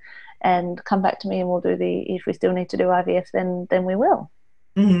 months, and come back to me, and we'll do if we still need to do IVF, then we will.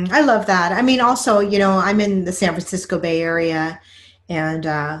 I love that. I mean, also, I'm in the San Francisco Bay Area, and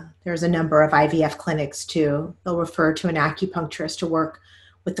there's a number of IVF clinics too. They'll refer to an acupuncturist to work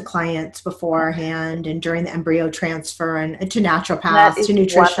with the clients beforehand and during the embryo transfer, and to naturopaths, to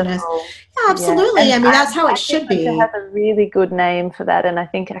nutritionists. Wonderful. Yeah, absolutely. Yeah. I mean, that's how it should be. It has a really good name for that, and I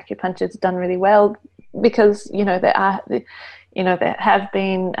think acupuncture's done really well because there have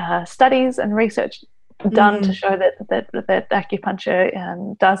been studies and research done to show that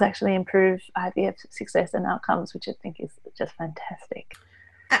acupuncture does actually improve IVF success and outcomes, which I think is just fantastic.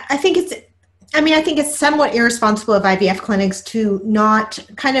 I think it's somewhat irresponsible of IVF clinics to not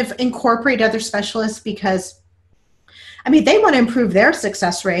kind of incorporate other specialists, because, I mean, they want to improve their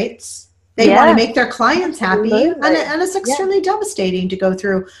success rates. They want to make their clients happy. And it's extremely devastating to go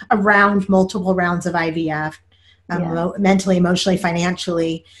through multiple rounds of IVF. Mentally, emotionally,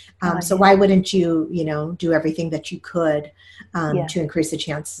 financially. So why wouldn't you, do everything that you could to increase the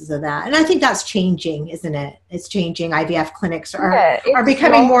chances of that? And I think that's changing, isn't it? It's changing. IVF clinics are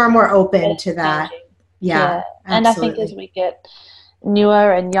becoming more and more open to that. Yeah. And I think as we get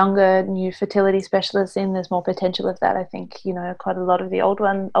newer and younger new fertility specialists in, there's more potential of that. I think, quite a lot of the older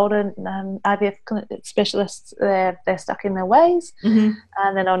IVF specialists, they're stuck in their ways and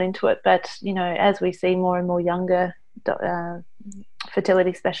they're not into it. But, as we see more and more younger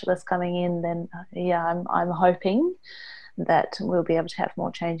fertility specialists coming in, then I'm hoping that we'll be able to have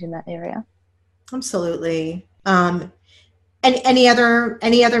more change in that area. Absolutely. Any other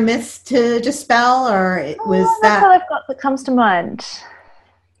myths to dispel, or was that's all I've got that comes to mind?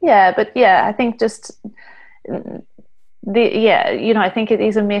 Yeah, but I think just I think it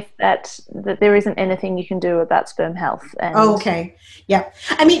is a myth that there isn't anything you can do about sperm health. And okay. Yeah.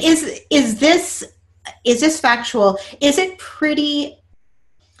 I mean, is this factual? Is it pretty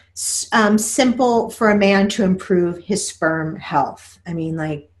simple for a man to improve his sperm health? I mean,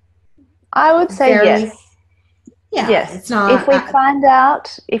 like, I would say fairly, yes. yeah, Yes. it's not. If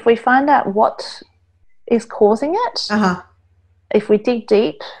we find out what is causing it, if we dig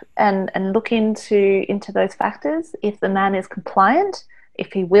deep and look into those factors, if the man is compliant,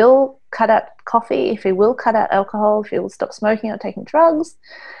 if he will cut out coffee, if he will cut out alcohol, if he will stop smoking or taking drugs,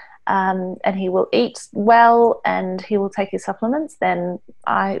 and he will eat well and he will take his supplements, then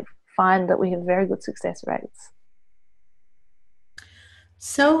I find that we have very good success rates.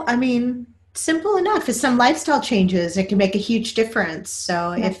 So, I mean, simple enough. It's some lifestyle changes. It can make a huge difference.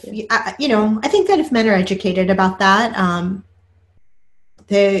 So if, I think that if men are educated about that,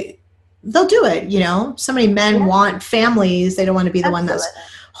 they'll do it. So many men want families. They don't want to be the one that's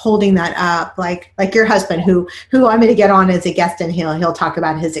holding that up. Like your husband, who I'm going to get on as a guest, and he'll talk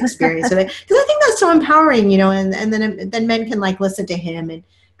about his experience with it. Because I think that's so empowering, and then men can like listen to him and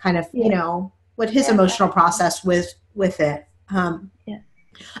kind of, what his emotional process with it.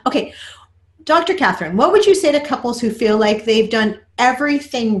 Okay. Dr. Kathryn, what would you say to couples who feel like they've done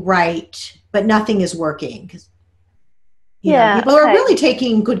everything right, but nothing is working? Because people are really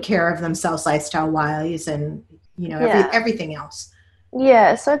taking good care of themselves lifestyle-wise and, everything else.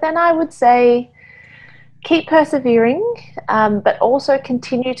 Yeah, so then I would say keep persevering, but also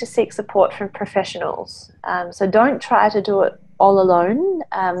continue to seek support from professionals. So don't try to do it all alone.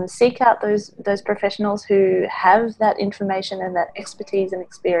 Seek out those professionals who have that information and that expertise and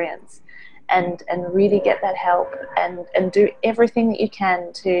experience, and really get that help and do everything that you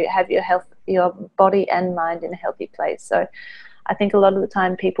can to have your body and mind in a healthy place. So I think a lot of the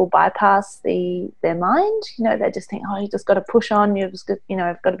time people bypass their mind. They just think, you just got to push on.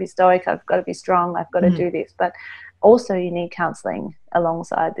 I've got to be stoic. I've got to be strong. I've got to do this. But also you need counseling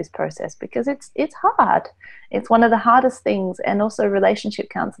alongside this process, because it's hard. It's one of the hardest things. And also relationship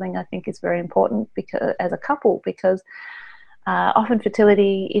counseling, I think, is very important because as a couple, because often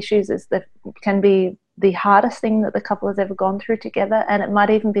fertility issues can be the hardest thing that the couple has ever gone through together, and it might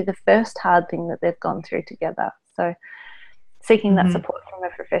even be the first hard thing that they've gone through together. So seeking that support from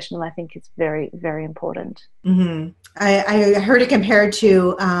a professional, I think, is very, very important. I heard it compared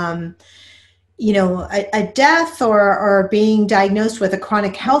to a death or being diagnosed with a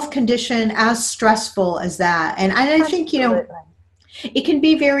chronic health condition, as stressful as that. And I think, it can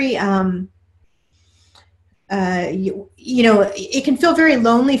be very, it can feel very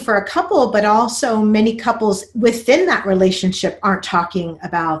lonely for a couple, but also many couples within that relationship aren't talking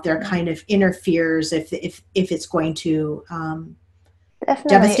about their kind of inner fears if it's going to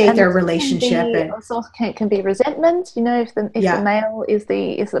devastate their relationship. And also can be resentment, if the male is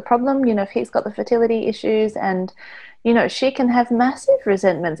the problem, if he's got the fertility issues, and she can have massive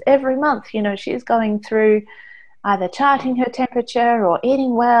resentments every month. She's going through either charting her temperature or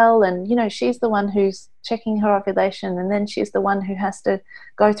eating well, and she's the one who's checking her ovulation, and then she's the one who has to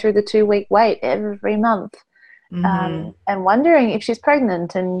go through the 2-week wait every month, and wondering if she's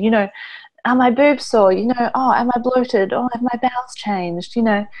pregnant, and are my boobs sore, am I bloated, have my bowels changed,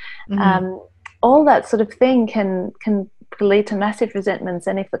 all that sort of thing can lead to massive resentments.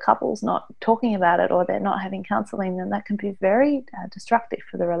 And if the couple's not talking about it, or they're not having counseling, then that can be very destructive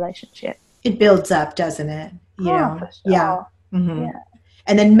for the relationship. It builds up, doesn't it? For sure. Yeah.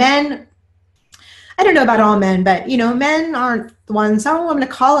 And then men, I don't know about all men, but men aren't the ones, I'm going to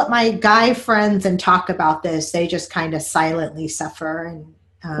call up my guy friends and talk about this. They just kind of silently suffer and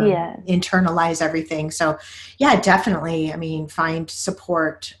internalize everything. So definitely, find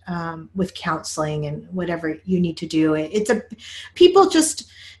support with counseling and whatever you need to do. People just,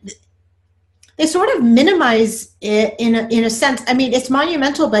 they sort of minimize it in a sense. It's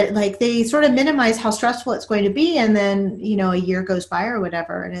monumental, but like they sort of minimize how stressful it's going to be. And then, a year goes by or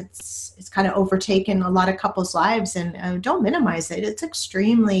whatever, and it's kind of overtaken a lot of couples' lives. And don't minimize it. It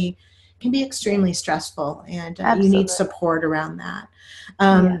can be extremely stressful, and you need support around that.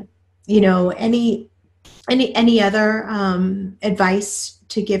 Any other advice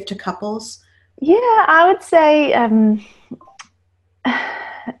to give to couples? Yeah, I would say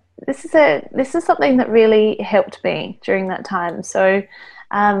this is something that really helped me during that time. So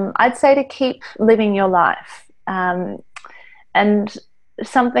I'd say to keep living your life. And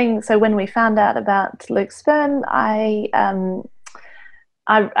so when we found out about Luke's sperm, I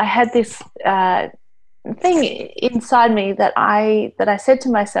had this thing inside me that I said to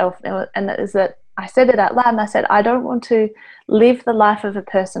myself, and that is that I said it out loud, and I said, I don't want to live the life of a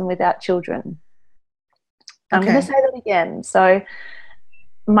person without children. I'm going to say that again. So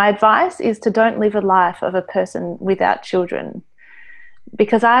my advice is to don't live a life of a person without children,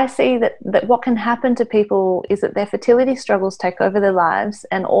 because I see that what can happen to people is that their fertility struggles take over their lives,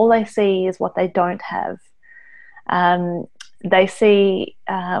 and all they see is what they don't have. They see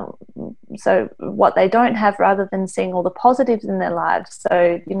so what they don't have, rather than seeing all the positives in their lives.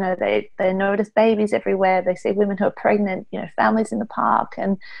 So, you know, they notice babies everywhere. They see women who are pregnant, you know, families in the park,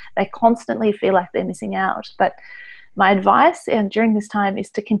 and they constantly feel like they're missing out. But my advice during this time is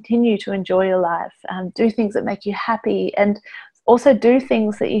to continue to enjoy your life, do things that make you happy, and also do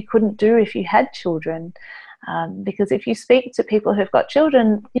things that you couldn't do if you had children. Because if you speak to people who've got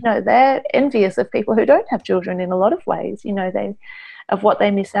children, you know, they're envious of people who don't have children in a lot of ways, you know, of what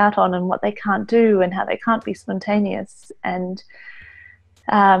they miss out on and what they can't do and how they can't be spontaneous. And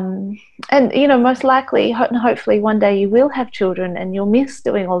you know, most likely, hopefully one day you will have children and you'll miss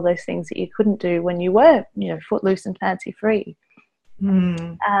doing all those things that you couldn't do when you were, you know, footloose and fancy free.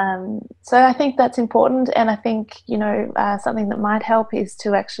 So I think that's important. And I think, you know, something that might help is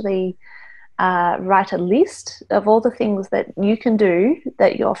to actually write a list of all the things that you can do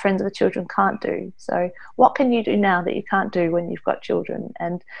that your friends with children can't do. So what can you do now that you can't do when you've got children,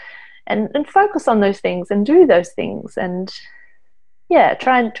 and focus on those things and do those things, and yeah,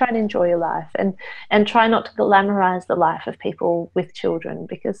 try and enjoy your life, and try not to glamorize the life of people with children,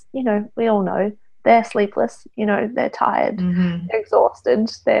 because, you know, we all know they're sleepless, you know, they're tired, they're exhausted,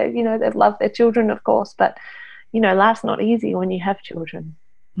 you know, they've loved their children, of course, but, you know, life's not easy when you have children.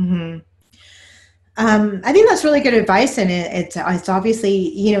 I think that's really good advice, and it's obviously,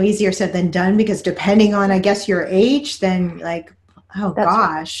 you know, easier said than done, because depending on, I guess, your age, then like, oh that's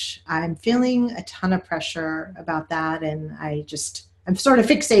gosh, right. I'm feeling a ton of pressure about that, and I'm sort of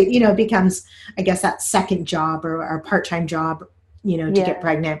fixated, you know, it becomes, I guess, that second job or part-time job, you know, to get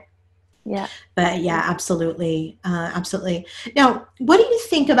pregnant. Yeah. But yeah, absolutely. Absolutely. Now, what do you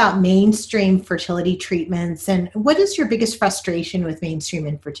think about mainstream fertility treatments, and what is your biggest frustration with mainstream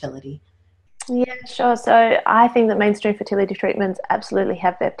infertility? Yeah, sure. So I think that mainstream fertility treatments absolutely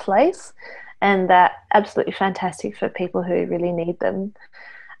have their place, and they're absolutely fantastic for people who really need them.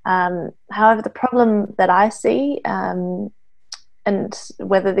 However, the problem that I see, and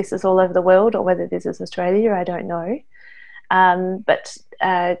whether this is all over the world or whether this is Australia, I don't know. But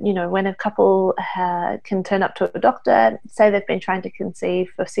you know, when a couple can turn up to a doctor, say they've been trying to conceive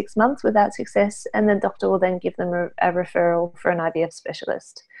for 6 months without success, and the doctor will then give them a referral for an IVF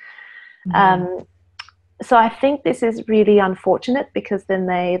specialist. So I think this is really unfortunate, because then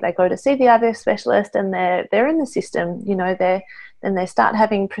they go to see the IVF specialist, and they're in the system, you know, then they start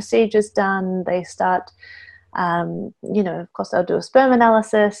having procedures done. They start, you know, of course they'll do a sperm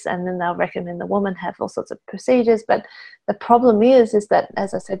analysis, and then they'll recommend the woman have all sorts of procedures. But the problem is that,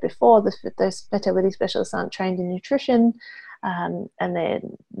 as I said before, those fertility specialists aren't trained in nutrition, and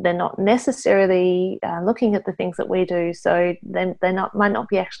they're not necessarily looking at the things that we do. So they might not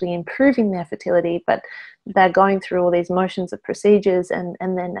be actually improving their fertility, but they're going through all these motions of procedures, and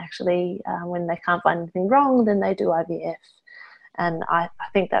then actually when they can't find anything wrong, then they do IVF. And I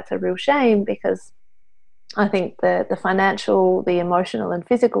think that's a real shame, because I think the financial, the emotional and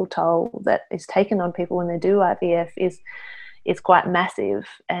physical toll that is taken on people when they do IVF is quite massive.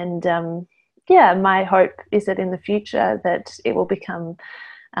 And yeah, my hope is that in the future that it will become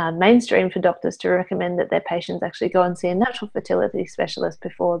mainstream for doctors to recommend that their patients actually go and see a natural fertility specialist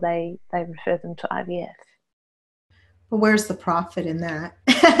before they refer them to IVF. Well, where's the profit in that?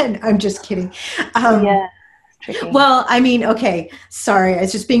 I'm just kidding. Yeah. Tricky. Well, I mean, okay, sorry, I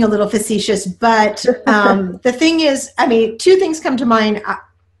was just being a little facetious, but the thing is, I mean, two things come to mind.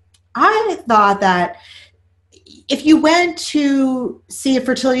 I thought that if you went to see a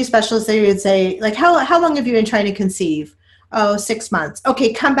fertility specialist, they would say, like, how long have you been trying to conceive? Oh, 6 months.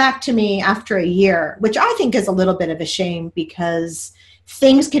 Okay, come back to me after a year, which I think is a little bit of a shame, because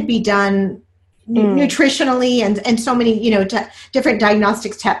things could be done nutritionally, and so many, you know, different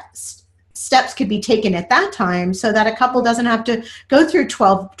diagnostic steps could be taken at that time, so that a couple doesn't have to go through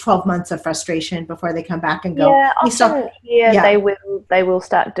 12 months of frustration before they come back and go. Yeah, often they will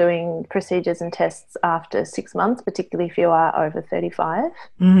start doing procedures and tests after 6 months, particularly if you are over 35.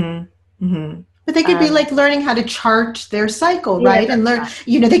 But they could be like learning how to chart their cycle, right? And learn,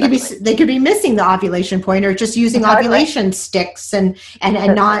 you know, they could be missing the ovulation point, or just using ovulation sticks and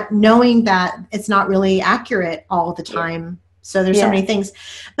not knowing that it's not really accurate all the time. So there's so many things.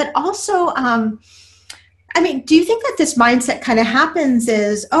 But also, I mean, do you think that this mindset kind of happens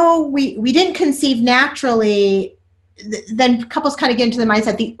is, oh, we didn't conceive naturally, then couples kind of get into the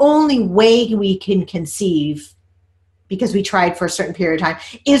mindset, the only way we can conceive because we tried for a certain period of time,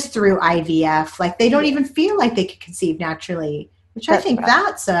 is through IVF. Like they don't even feel like they could conceive naturally, which I think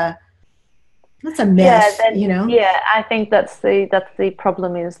that's a myth, you know? Yeah, I think that's the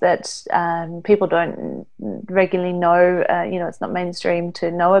problem, is that people don't regularly know, you know, it's not mainstream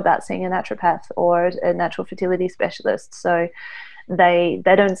to know about seeing a naturopath or a natural fertility specialist. So they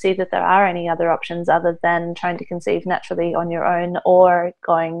don't see that there are any other options other than trying to conceive naturally on your own or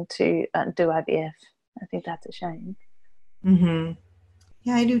going to do IVF. I think that's a shame. Mm-hmm.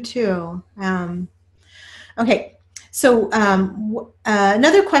 Yeah, I do too. Okay. So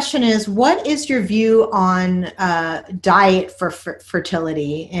another question is, what is your view on diet for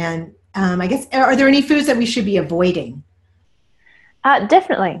fertility? And I guess, are there any foods that we should be avoiding?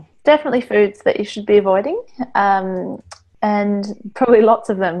 Definitely foods that you should be avoiding, and probably lots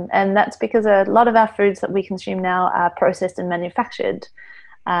of them. And that's because a lot of our foods that we consume now are processed and manufactured.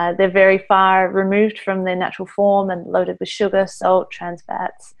 They're very far removed from their natural form and loaded with sugar, salt, trans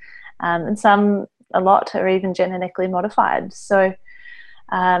fats, and a lot are even genetically modified. So,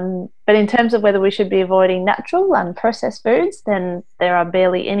 but in terms of whether we should be avoiding natural, unprocessed foods, then there are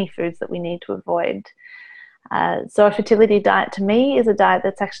barely any foods that we need to avoid. So a fertility diet to me is a diet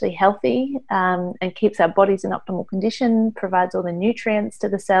that's actually healthy and keeps our bodies in optimal condition, provides all the nutrients to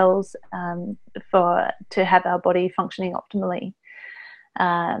the cells to have our body functioning optimally.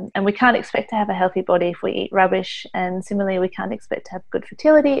 And we can't expect to have a healthy body if we eat rubbish, and similarly we can't expect to have good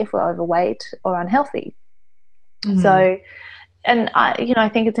fertility if we're overweight or unhealthy. Mm-hmm. So, and I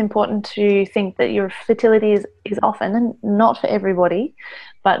think it's important to think that your fertility is often, and not for everybody,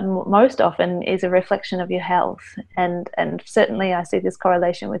 but most often is a reflection of your health. And certainly I see this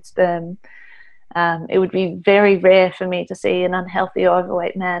correlation with sperm. It would be very rare for me to see an unhealthy or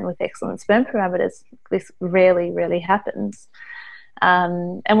overweight man with excellent sperm parameters. This rarely happens.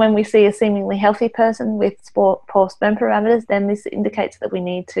 And when we see a seemingly healthy person with poor sperm parameters, then this indicates that we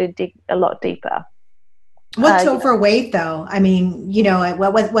need to dig a lot deeper. What's overweight, though? I mean,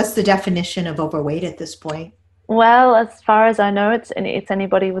 what's the definition of overweight at this point? Well, as far as I know, it's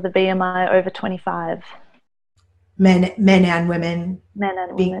anybody with a BMI over 25. Men and women? Men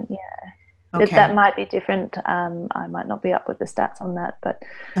and women, yeah. Okay. That might be different. I might not be up with the stats on that, but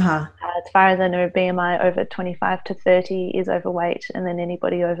as far as I know, BMI over 25 to 30 is overweight, and then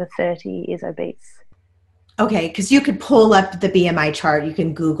anybody over 30 is obese. Okay, because you could pull up the BMI chart. You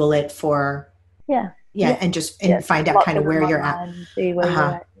can Google it for and find out kind of where you're at. See where you're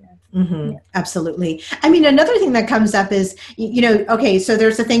at. Mm-hmm. Yeah. Absolutely. I mean, another thing that comes up is, so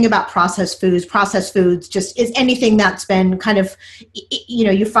there's a thing about processed foods. Processed foods just is anything that's been kind of,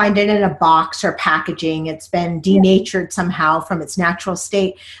 you find it in a box or packaging. It's been denatured somehow from its natural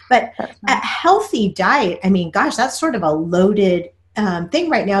state. But a healthy diet, I mean, gosh, that's sort of a loaded thing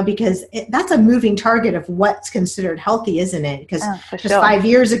right now, because that's a moving target of what's considered healthy, isn't it? Because just 5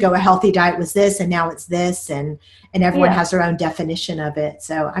 years ago, a healthy diet was this, and now it's this, and everyone has their own definition of it.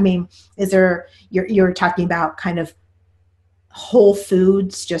 So, I mean, you're talking about kind of whole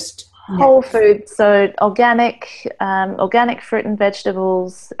foods, just whole foods, so organic fruit and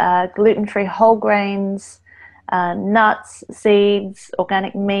vegetables, gluten-free whole grains, nuts, seeds,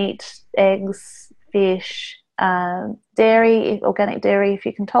 organic meat, eggs, fish, dairy, organic dairy if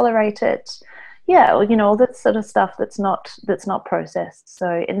you can tolerate it. All that sort of stuff that's not processed.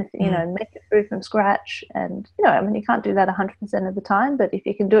 So, make your food from scratch, and you can't do that 100% of the time, but if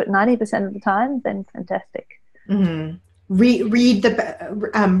you can do it 90% of the time, then fantastic. Mm-hmm. Read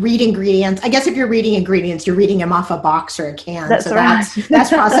ingredients. I guess if you're reading ingredients, you're reading them off a box or a can. That's right. That's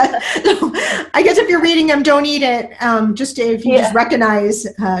processed. So I guess if you're reading them, don't eat it. Just recognize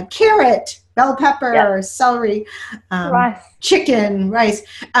carrot, bell pepper, celery, rice, chicken, rice.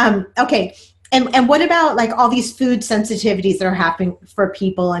 Okay. And what about like all these food sensitivities that are happening for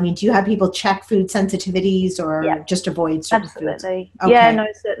people? I mean, do you have people check food sensitivities or just avoid certain foods? Okay. Yeah, no,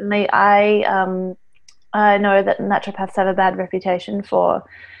 certainly. I know that naturopaths have a bad reputation for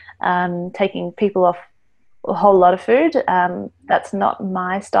taking people off a whole lot of food. That's not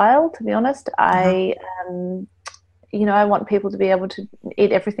my style, to be honest. I want people to be able to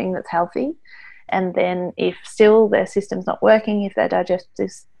eat everything that's healthy. And then if still their system's not working, if their digestive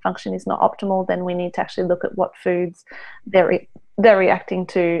function is not optimal, then we need to actually look at what foods they're reacting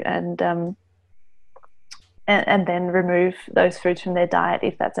to, and then remove those foods from their diet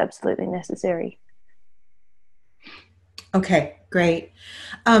if that's absolutely necessary. Okay, great.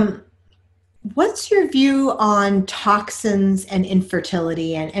 What's your view on toxins and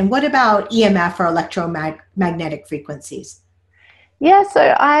infertility, and what about EMF or electromagnetic frequencies? Yeah, so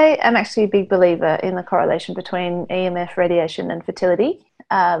I am actually a big believer in the correlation between EMF, radiation, and fertility.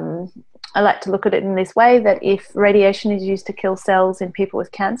 I like to look at it in this way, that if radiation is used to kill cells in people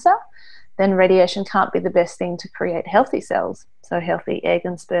with cancer, then radiation can't be the best thing to create healthy cells, so healthy egg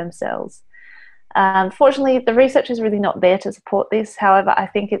and sperm cells. Fortunately, the research is really not there to support this. However, I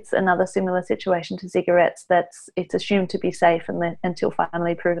think it's another similar situation to cigarettes, that it's assumed to be safe until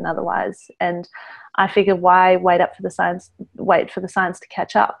finally proven otherwise. And I figure, why wait for the science to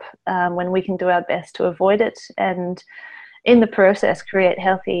catch up when we can do our best to avoid it, and in the process create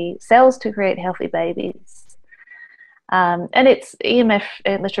healthy cells to create healthy babies. And it's EMF,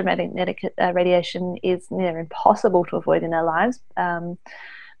 electromagnetic radiation, is near impossible to avoid in our lives.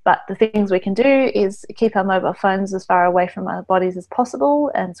 But the things we can do is keep our mobile phones as far away from our bodies as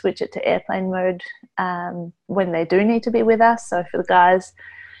possible, and switch it to airplane mode when they do need to be with us. So for the guys,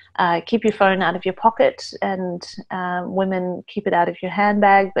 keep your phone out of your pocket, and women, keep it out of your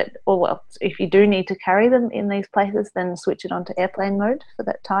handbag. Well, if you do need to carry them in these places, then switch it onto airplane mode for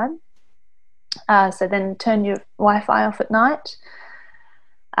that time. So then turn your Wi-Fi off at night.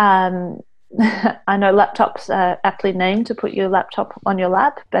 I know laptops are aptly named to put your laptop on your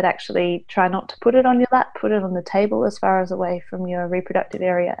lap, but actually try not to put it on your lap. Put it on the table as far as away from your reproductive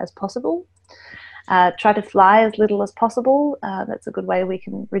area as possible. Try to fly as little as possible. That's a good way we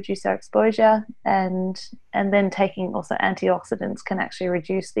can reduce our exposure. And then taking also antioxidants can actually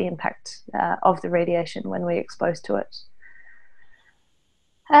reduce the impact of the radiation when we're exposed to it.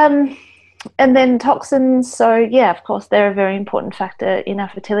 And then toxins. So yeah, of course, they're a very important factor in our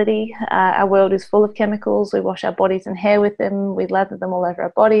fertility. Our world is full of chemicals. We wash our bodies and hair with them. We lather them all over our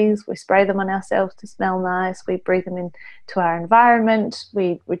bodies. We spray them on ourselves to smell nice. We breathe them into our environment.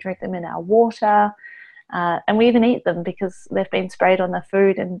 We drink them in our water. And we even eat them because they've been sprayed on our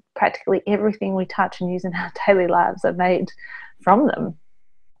food, and practically everything we touch and use in our daily lives are made from them.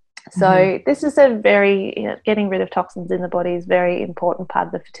 So this is a very, getting rid of toxins in the body is a very important part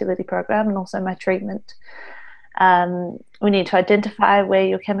of the fertility program, and also my treatment. We need to identify where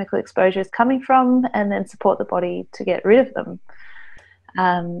your chemical exposure is coming from, and then support the body to get rid of them.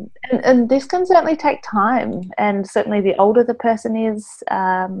 And this can certainly take time, and certainly the older the person is,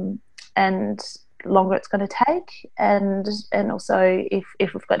 and longer it's going to take. And also if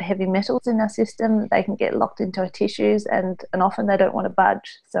we've got heavy metals in our system, they can get locked into our tissues, and often they don't want to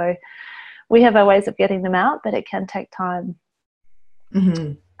budge. So we have our ways of getting them out, but it can take time.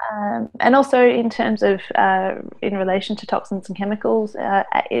 And also in terms of in relation to toxins and chemicals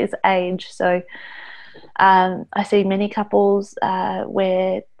is age. So I see many couples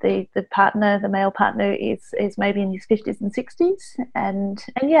where the male partner is maybe in his 50s and 60s, and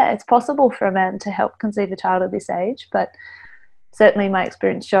yeah, it's possible for a man to help conceive a child at this age, but certainly my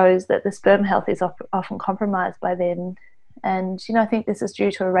experience shows that the sperm health is often compromised by then. And I think this is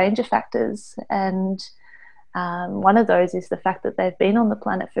due to a range of factors, and one of those is the fact that they've been on the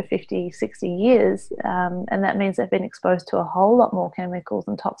planet for 50, 60 years, and that means they've been exposed to a whole lot more chemicals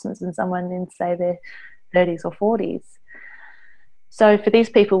and toxins than someone in, say, their 30s or 40s. So for these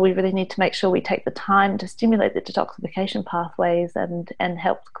people, we really need to make sure we take the time to stimulate the detoxification pathways and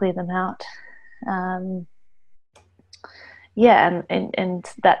help clear them out. And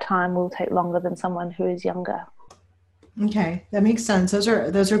that time will take longer than someone who is younger. Okay, that makes sense. Those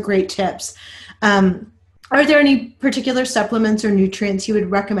are great tips. Are there any particular supplements or nutrients you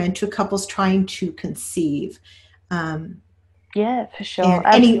would recommend to couples trying to conceive? Yeah, for sure.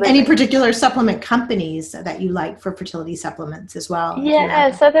 Any particular supplement companies that you like for fertility supplements as well?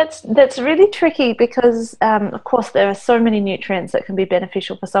 Yeah, so that's really tricky because, of course, there are so many nutrients that can be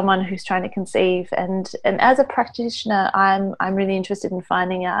beneficial for someone who's trying to conceive. And as a practitioner, I'm really interested in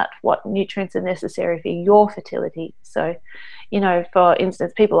finding out what nutrients are necessary for your fertility. So, for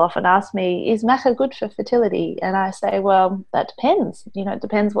instance, people often ask me, is maca good for fertility? And I say, well, that depends. It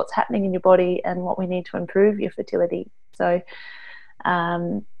depends what's happening in your body and what we need to improve your fertility. So,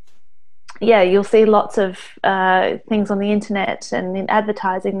 you'll see lots of things on the internet and in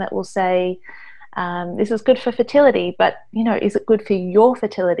advertising that will say, this is good for fertility, but, is it good for your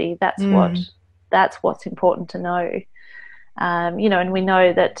fertility? That's what's important to know. And we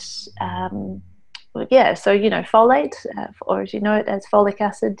know that, folate, or as you know it as folic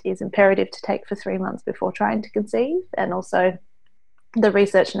acid, is imperative to take for 3 months before trying to conceive. And also the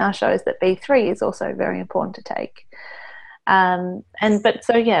research now shows that B3 is also very important to take.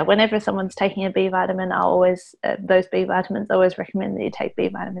 Whenever someone's taking a B vitamin, those B vitamins, I always recommend that you take B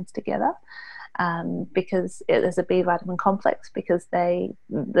vitamins together, because there's a B vitamin complex, because the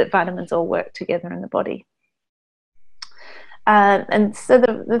vitamins all work together in the body. And so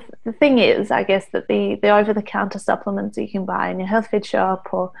the thing is, I guess, that the over-the-counter supplements you can buy in your health food shop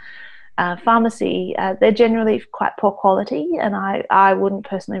or pharmacy, they're generally quite poor quality, and I wouldn't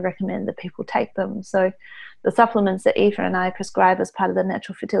personally recommend that people take them. So the supplements that Eva and I prescribe as part of the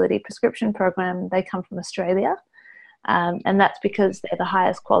Natural Fertility Prescription Program, they come from Australia. And that's because they're the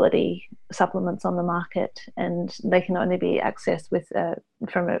highest quality supplements on the market, and they can only be accessed with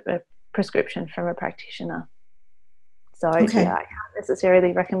from a prescription from a practitioner. So okay. yeah, I can't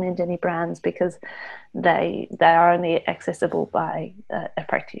necessarily recommend any brands because they are only accessible by a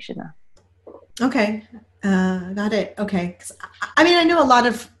practitioner. Okay, got it. Okay, I mean, I know a lot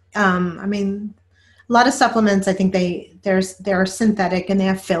of a lot of supplements. I think they're synthetic and they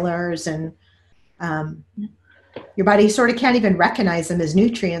have fillers, and your body sort of can't even recognize them as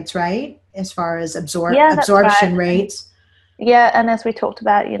nutrients, right? As far as absorption rates. Yeah, and as we talked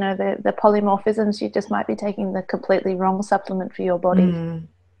about, the polymorphisms, you just might be taking the completely wrong supplement for your body.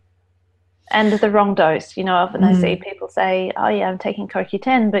 And the wrong dose. Often I see people say, oh yeah, I'm taking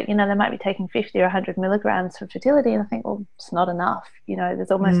CoQ10, but they might be taking 50 or 100 milligrams for fertility, and I think, well, it's not enough.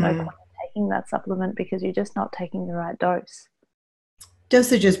 There's almost no point in taking that supplement because you're just not taking the right dose.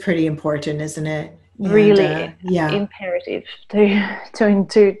 Dosage is pretty important, isn't it? Really imperative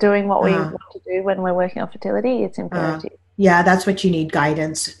to doing what we want to do when we're working on fertility. It's imperative. Yeah, that's what you need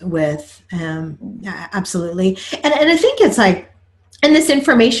guidance with. Absolutely. And I think it's like, in this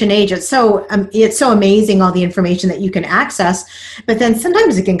information age, it's so amazing, all the information that you can access, but then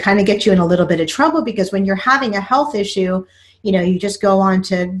sometimes it can kind of get you in a little bit of trouble, because when you're having a health issue, you just go on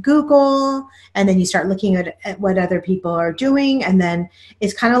to Google and then you start looking at what other people are doing, and then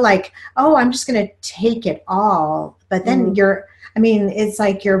it's kind of like, oh, I'm just going to take it all. But then it's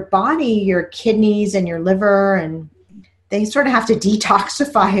like your body, your kidneys and your liver, and they sort of have to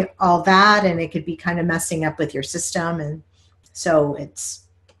detoxify all that, and it could be kind of messing up with your system. And so it's,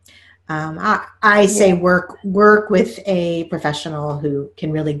 I say work with a professional who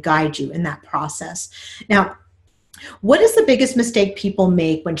can really guide you in that process. Now, what is the biggest mistake people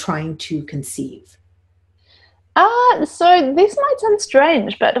make when trying to conceive? So this might sound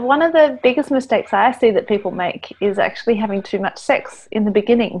strange, but one of the biggest mistakes I see that people make is actually having too much sex in the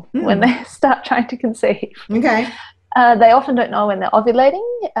beginning when they start trying to conceive. Okay. They often don't know when they're ovulating,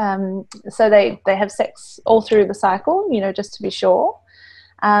 so they have sex all through the cycle, just to be sure.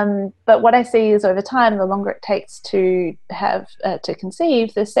 But what I see is over time, the longer it takes to have to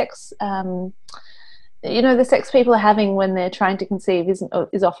conceive, the sex, the sex people are having when they're trying to conceive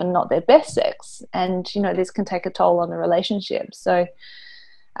is often not their best sex, and this can take a toll on the relationship. So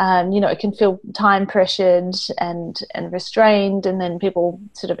it can feel time pressured and restrained, and then people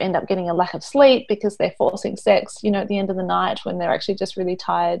sort of end up getting a lack of sleep because they're forcing sex, at the end of the night when they're actually just really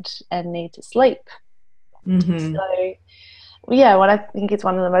tired and need to sleep. So yeah, what I think is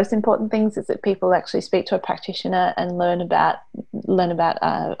one of the most important things is that people actually speak to a practitioner and learn about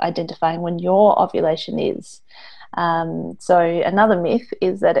identifying when your ovulation is. So another myth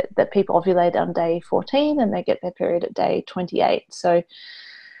is that people ovulate on day 14 and they get their period at day 28. So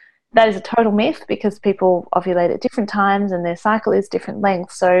that is a total myth, because people ovulate at different times and their cycle is different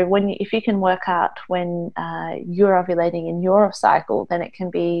lengths. So if you can work out when you're ovulating in your cycle, then it can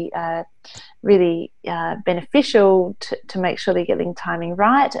be really beneficial to make sure that you're getting timing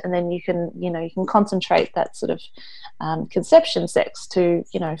right, and then you can concentrate that sort of conception sex to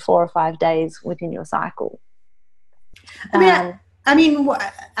 4 or 5 days within your cycle. I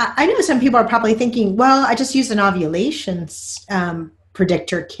know some people are probably thinking, well, I just use an ovulation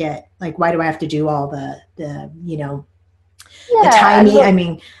predictor kit. Like, why do I have to do all the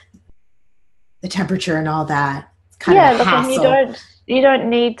timing? The temperature and all that kind of hassle. You don't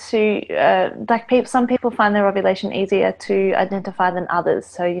need to, some people find their ovulation easier to identify than others.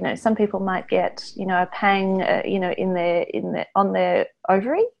 So, some people might get, a pang, on their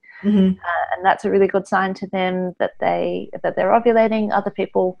ovary. And that's a really good sign to them that they're ovulating. Other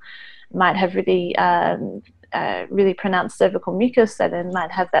people might have really pronounced cervical mucus, so they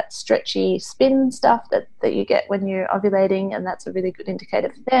might have that stretchy spin stuff that you get when you're ovulating, and that's a really good indicator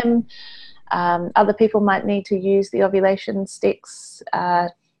for them. Other people might need to use the ovulation sticks.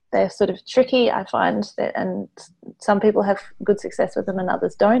 They're sort of tricky, I find, and some people have good success with them and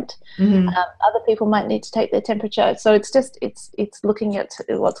others don't. Other people might need to take their temperature. So it's looking at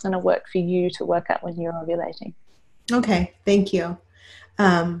what's going to work for you to work out when you're ovulating. Okay, thank you.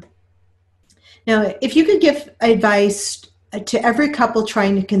 Now, if you could give advice to every couple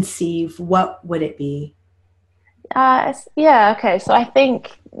trying to conceive, what would it be? Okay. So I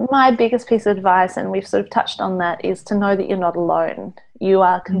think my biggest piece of advice, and we've sort of touched on that, is to know that you're not alone. You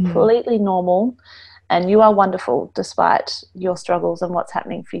are completely normal, and you are wonderful despite your struggles and what's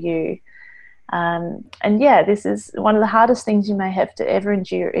happening for you. And yeah, this is one of the hardest things you may have to ever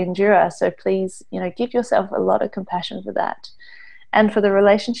endure. So please, give yourself a lot of compassion for that. And for the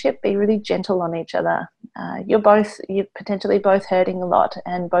relationship, be really gentle on each other. You're potentially both hurting a lot,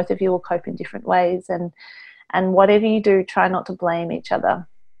 and both of you will cope in different ways. And whatever you do, try not to blame each other.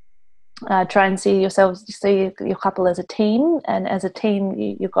 Try and see your couple as a team, and as a team,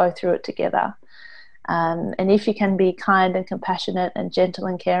 you go through it together. And if you can be kind and compassionate and gentle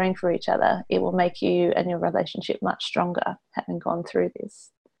and caring for each other, it will make you and your relationship much stronger, having gone through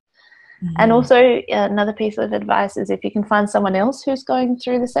this. Mm-hmm. And also, another piece of advice is, if you can find someone else who's going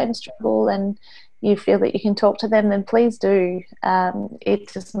through the same struggle and you feel that you can talk to them, then please do.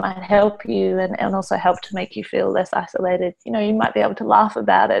 It just might help you and also help to make you feel less isolated. You might be able to laugh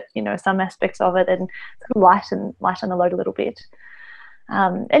about it, some aspects of it, and lighten the load a little bit.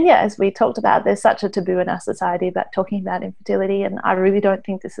 And yeah, as we talked about, there's such a taboo in our society about talking about infertility, and I really don't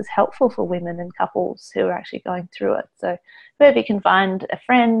think this is helpful for women and couples who are actually going through it. So maybe you can find a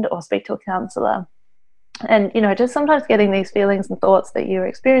friend or speak to a counsellor. And, just sometimes getting these feelings and thoughts that you're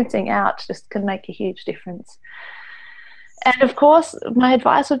experiencing out just can make a huge difference. And of course, my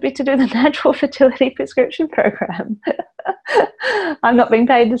advice would be to do the natural fertility prescription program. I'm not being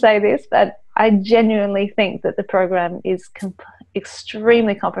paid to say this, but I genuinely think that the program is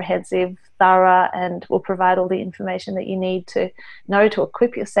extremely comprehensive, thorough, and will provide all the information that you need to know to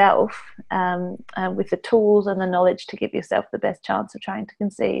equip yourself with the tools and the knowledge to give yourself the best chance of trying to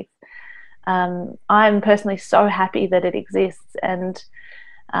conceive. I'm personally so happy that it exists, and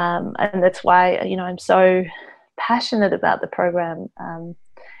that's why I'm so passionate about the program.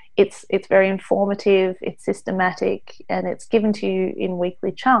 It's very informative, it's systematic, and it's given to you in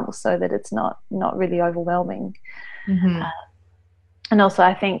weekly chunks so that it's not really overwhelming. Mm-hmm. And also,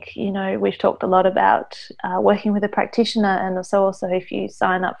 I think, we've talked a lot about working with a practitioner, and also if you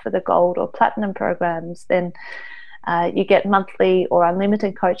sign up for the gold or platinum programs, then you get monthly or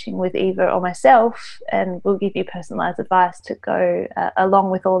unlimited coaching with Eva or myself, and we'll give you personalised advice to go along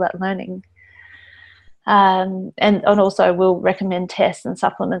with all that learning. And also we'll recommend tests and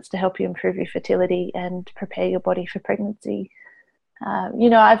supplements to help you improve your fertility and prepare your body for pregnancy.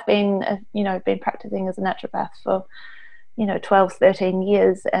 I've been practicing as a naturopath for 12, 13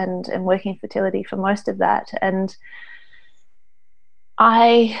 years and working fertility for most of that. And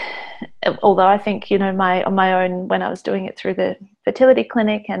although I think, on my own, when I was doing it through the fertility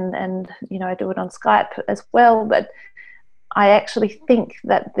clinic and I do it on Skype as well, but I actually think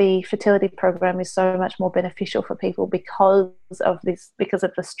that the fertility program is so much more beneficial for people because of the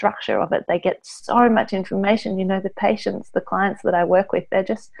structure of it. They get so much information. The patients, the clients that I work with, they're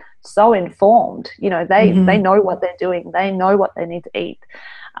just so informed. They know what they're doing. They know what they need to eat.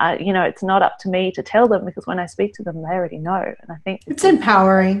 It's not up to me to tell them, because when I speak to them, they already know. And I think it's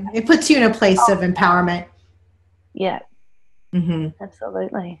empowering. It puts you in a place of empowerment. Yeah. Mm-hmm.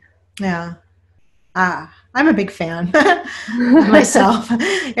 Absolutely. Yeah. I'm a big fan myself.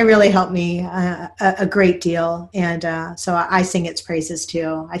 It really helped me a great deal. And so I sing its praises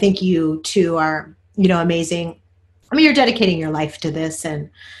too. I think you too are, amazing. I mean, you're dedicating your life to this, and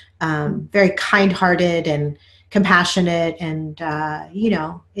very kind-hearted and compassionate. And,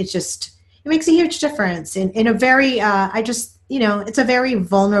 it makes a huge difference in a very, it's a very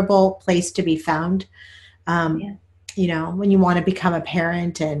vulnerable place to be found. When you want to become a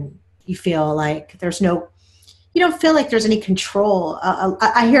parent and you feel like you don't feel like there's any control.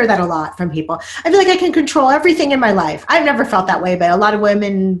 I hear that a lot from people. I feel like I can control everything in my life. I've never felt that way, but a lot of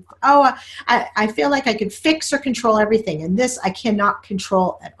women, I feel like I could fix or control everything, and this I cannot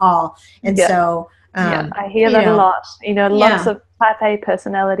control at all. And so, I hear that a lot. Lots of type A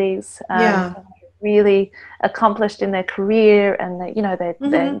personalities, really accomplished in their career, and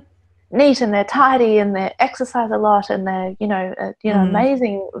they're neat and they're tidy and they exercise a lot and they're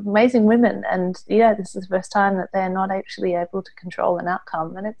amazing women, and this is the first time that they're not actually able to control an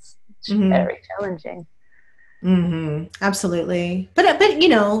outcome, and it's very challenging. Absolutely. But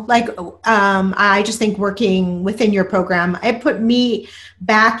I just think working within your program, it put me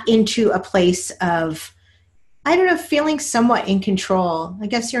back into a place of, feeling somewhat in control. I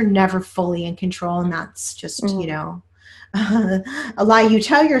guess you're never fully in control, and that's just a lie you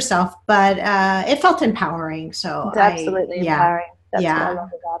tell yourself, but it felt empowering. So it's absolutely empowering. That's what I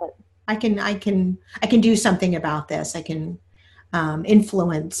love about it. I can do something about this. I can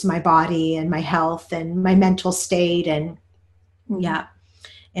influence my body and my health and my mental state, and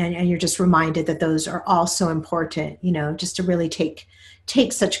and you're just reminded that those are also important, just to really take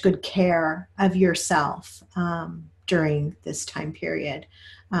such good care of yourself during this time period,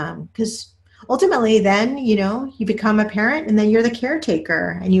 because ultimately then, you become a parent, and then you're the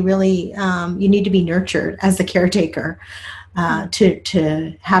caretaker, and you really, you need to be nurtured as the caretaker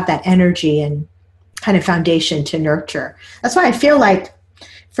to have that energy and kind of foundation to nurture. That's why I feel like,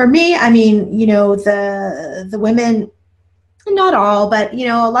 for me, I mean, the women, not all, but,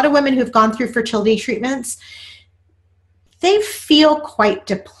 a lot of women who've gone through fertility treatments, they feel quite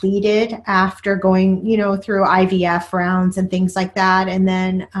depleted after going, through IVF rounds and things like that. And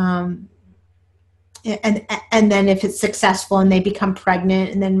then, and then if it's successful and they become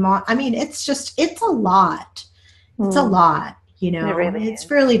pregnant, and then, it's a lot. It's a lot, It really it's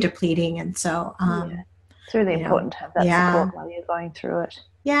is. really depleting. And so, it's really important to have that support while you're going through it.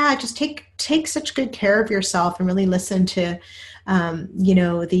 Yeah, just take such good care of yourself, and really listen to,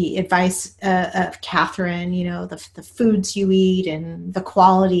 the advice of Kathryn, the foods you eat, and the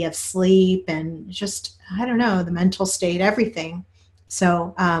quality of sleep, and just, I don't know, the mental state, everything.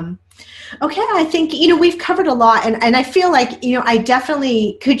 So, okay, I think, we've covered a lot, and I feel like, I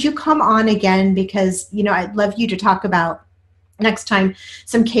definitely, could you come on again? Because, I'd love you to talk about next time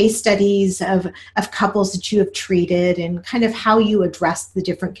some case studies of couples that you have treated, and kind of how you address the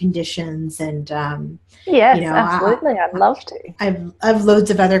different conditions. And yes, absolutely, I'd love to. I've loads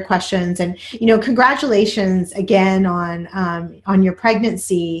of other questions, and congratulations again on your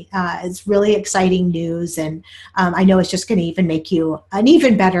pregnancy. It's really exciting news, and I know it's just going to even make you an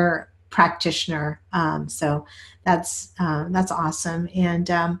even better practitioner. So that's awesome.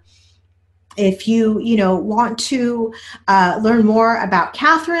 And if you want to learn more about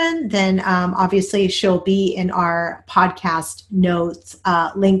Kathryn, then obviously she'll be in our podcast notes,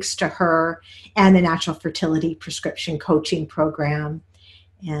 links to her and the Natural Fertility Prescription Coaching Program,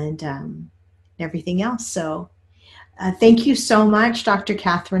 and everything else. So thank you so much, Dr.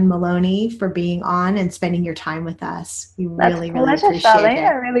 Kathryn Maloney, for being on and spending your time with us. We really appreciate Charlene. it.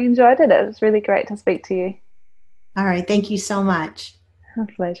 I really enjoyed it. It was really great to speak to you. All right. Thank you so much. A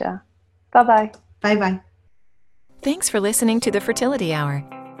pleasure. Bye-bye. Bye-bye. Thanks for listening to the Fertility Hour.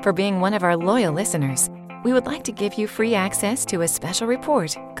 For being one of our loyal listeners, we would like to give you free access to a special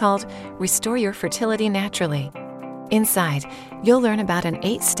report called Restore Your Fertility Naturally. Inside, you'll learn about an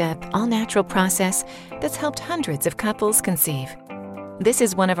 8-step, all-natural process that's helped hundreds of couples conceive. This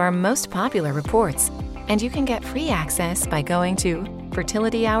is one of our most popular reports, and you can get free access by going to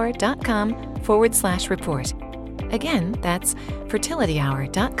fertilityhour.com/report. Again, that's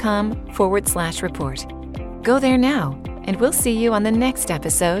fertilityhour.com/report. Go there now, and we'll see you on the next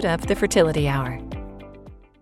episode of the Fertility Hour.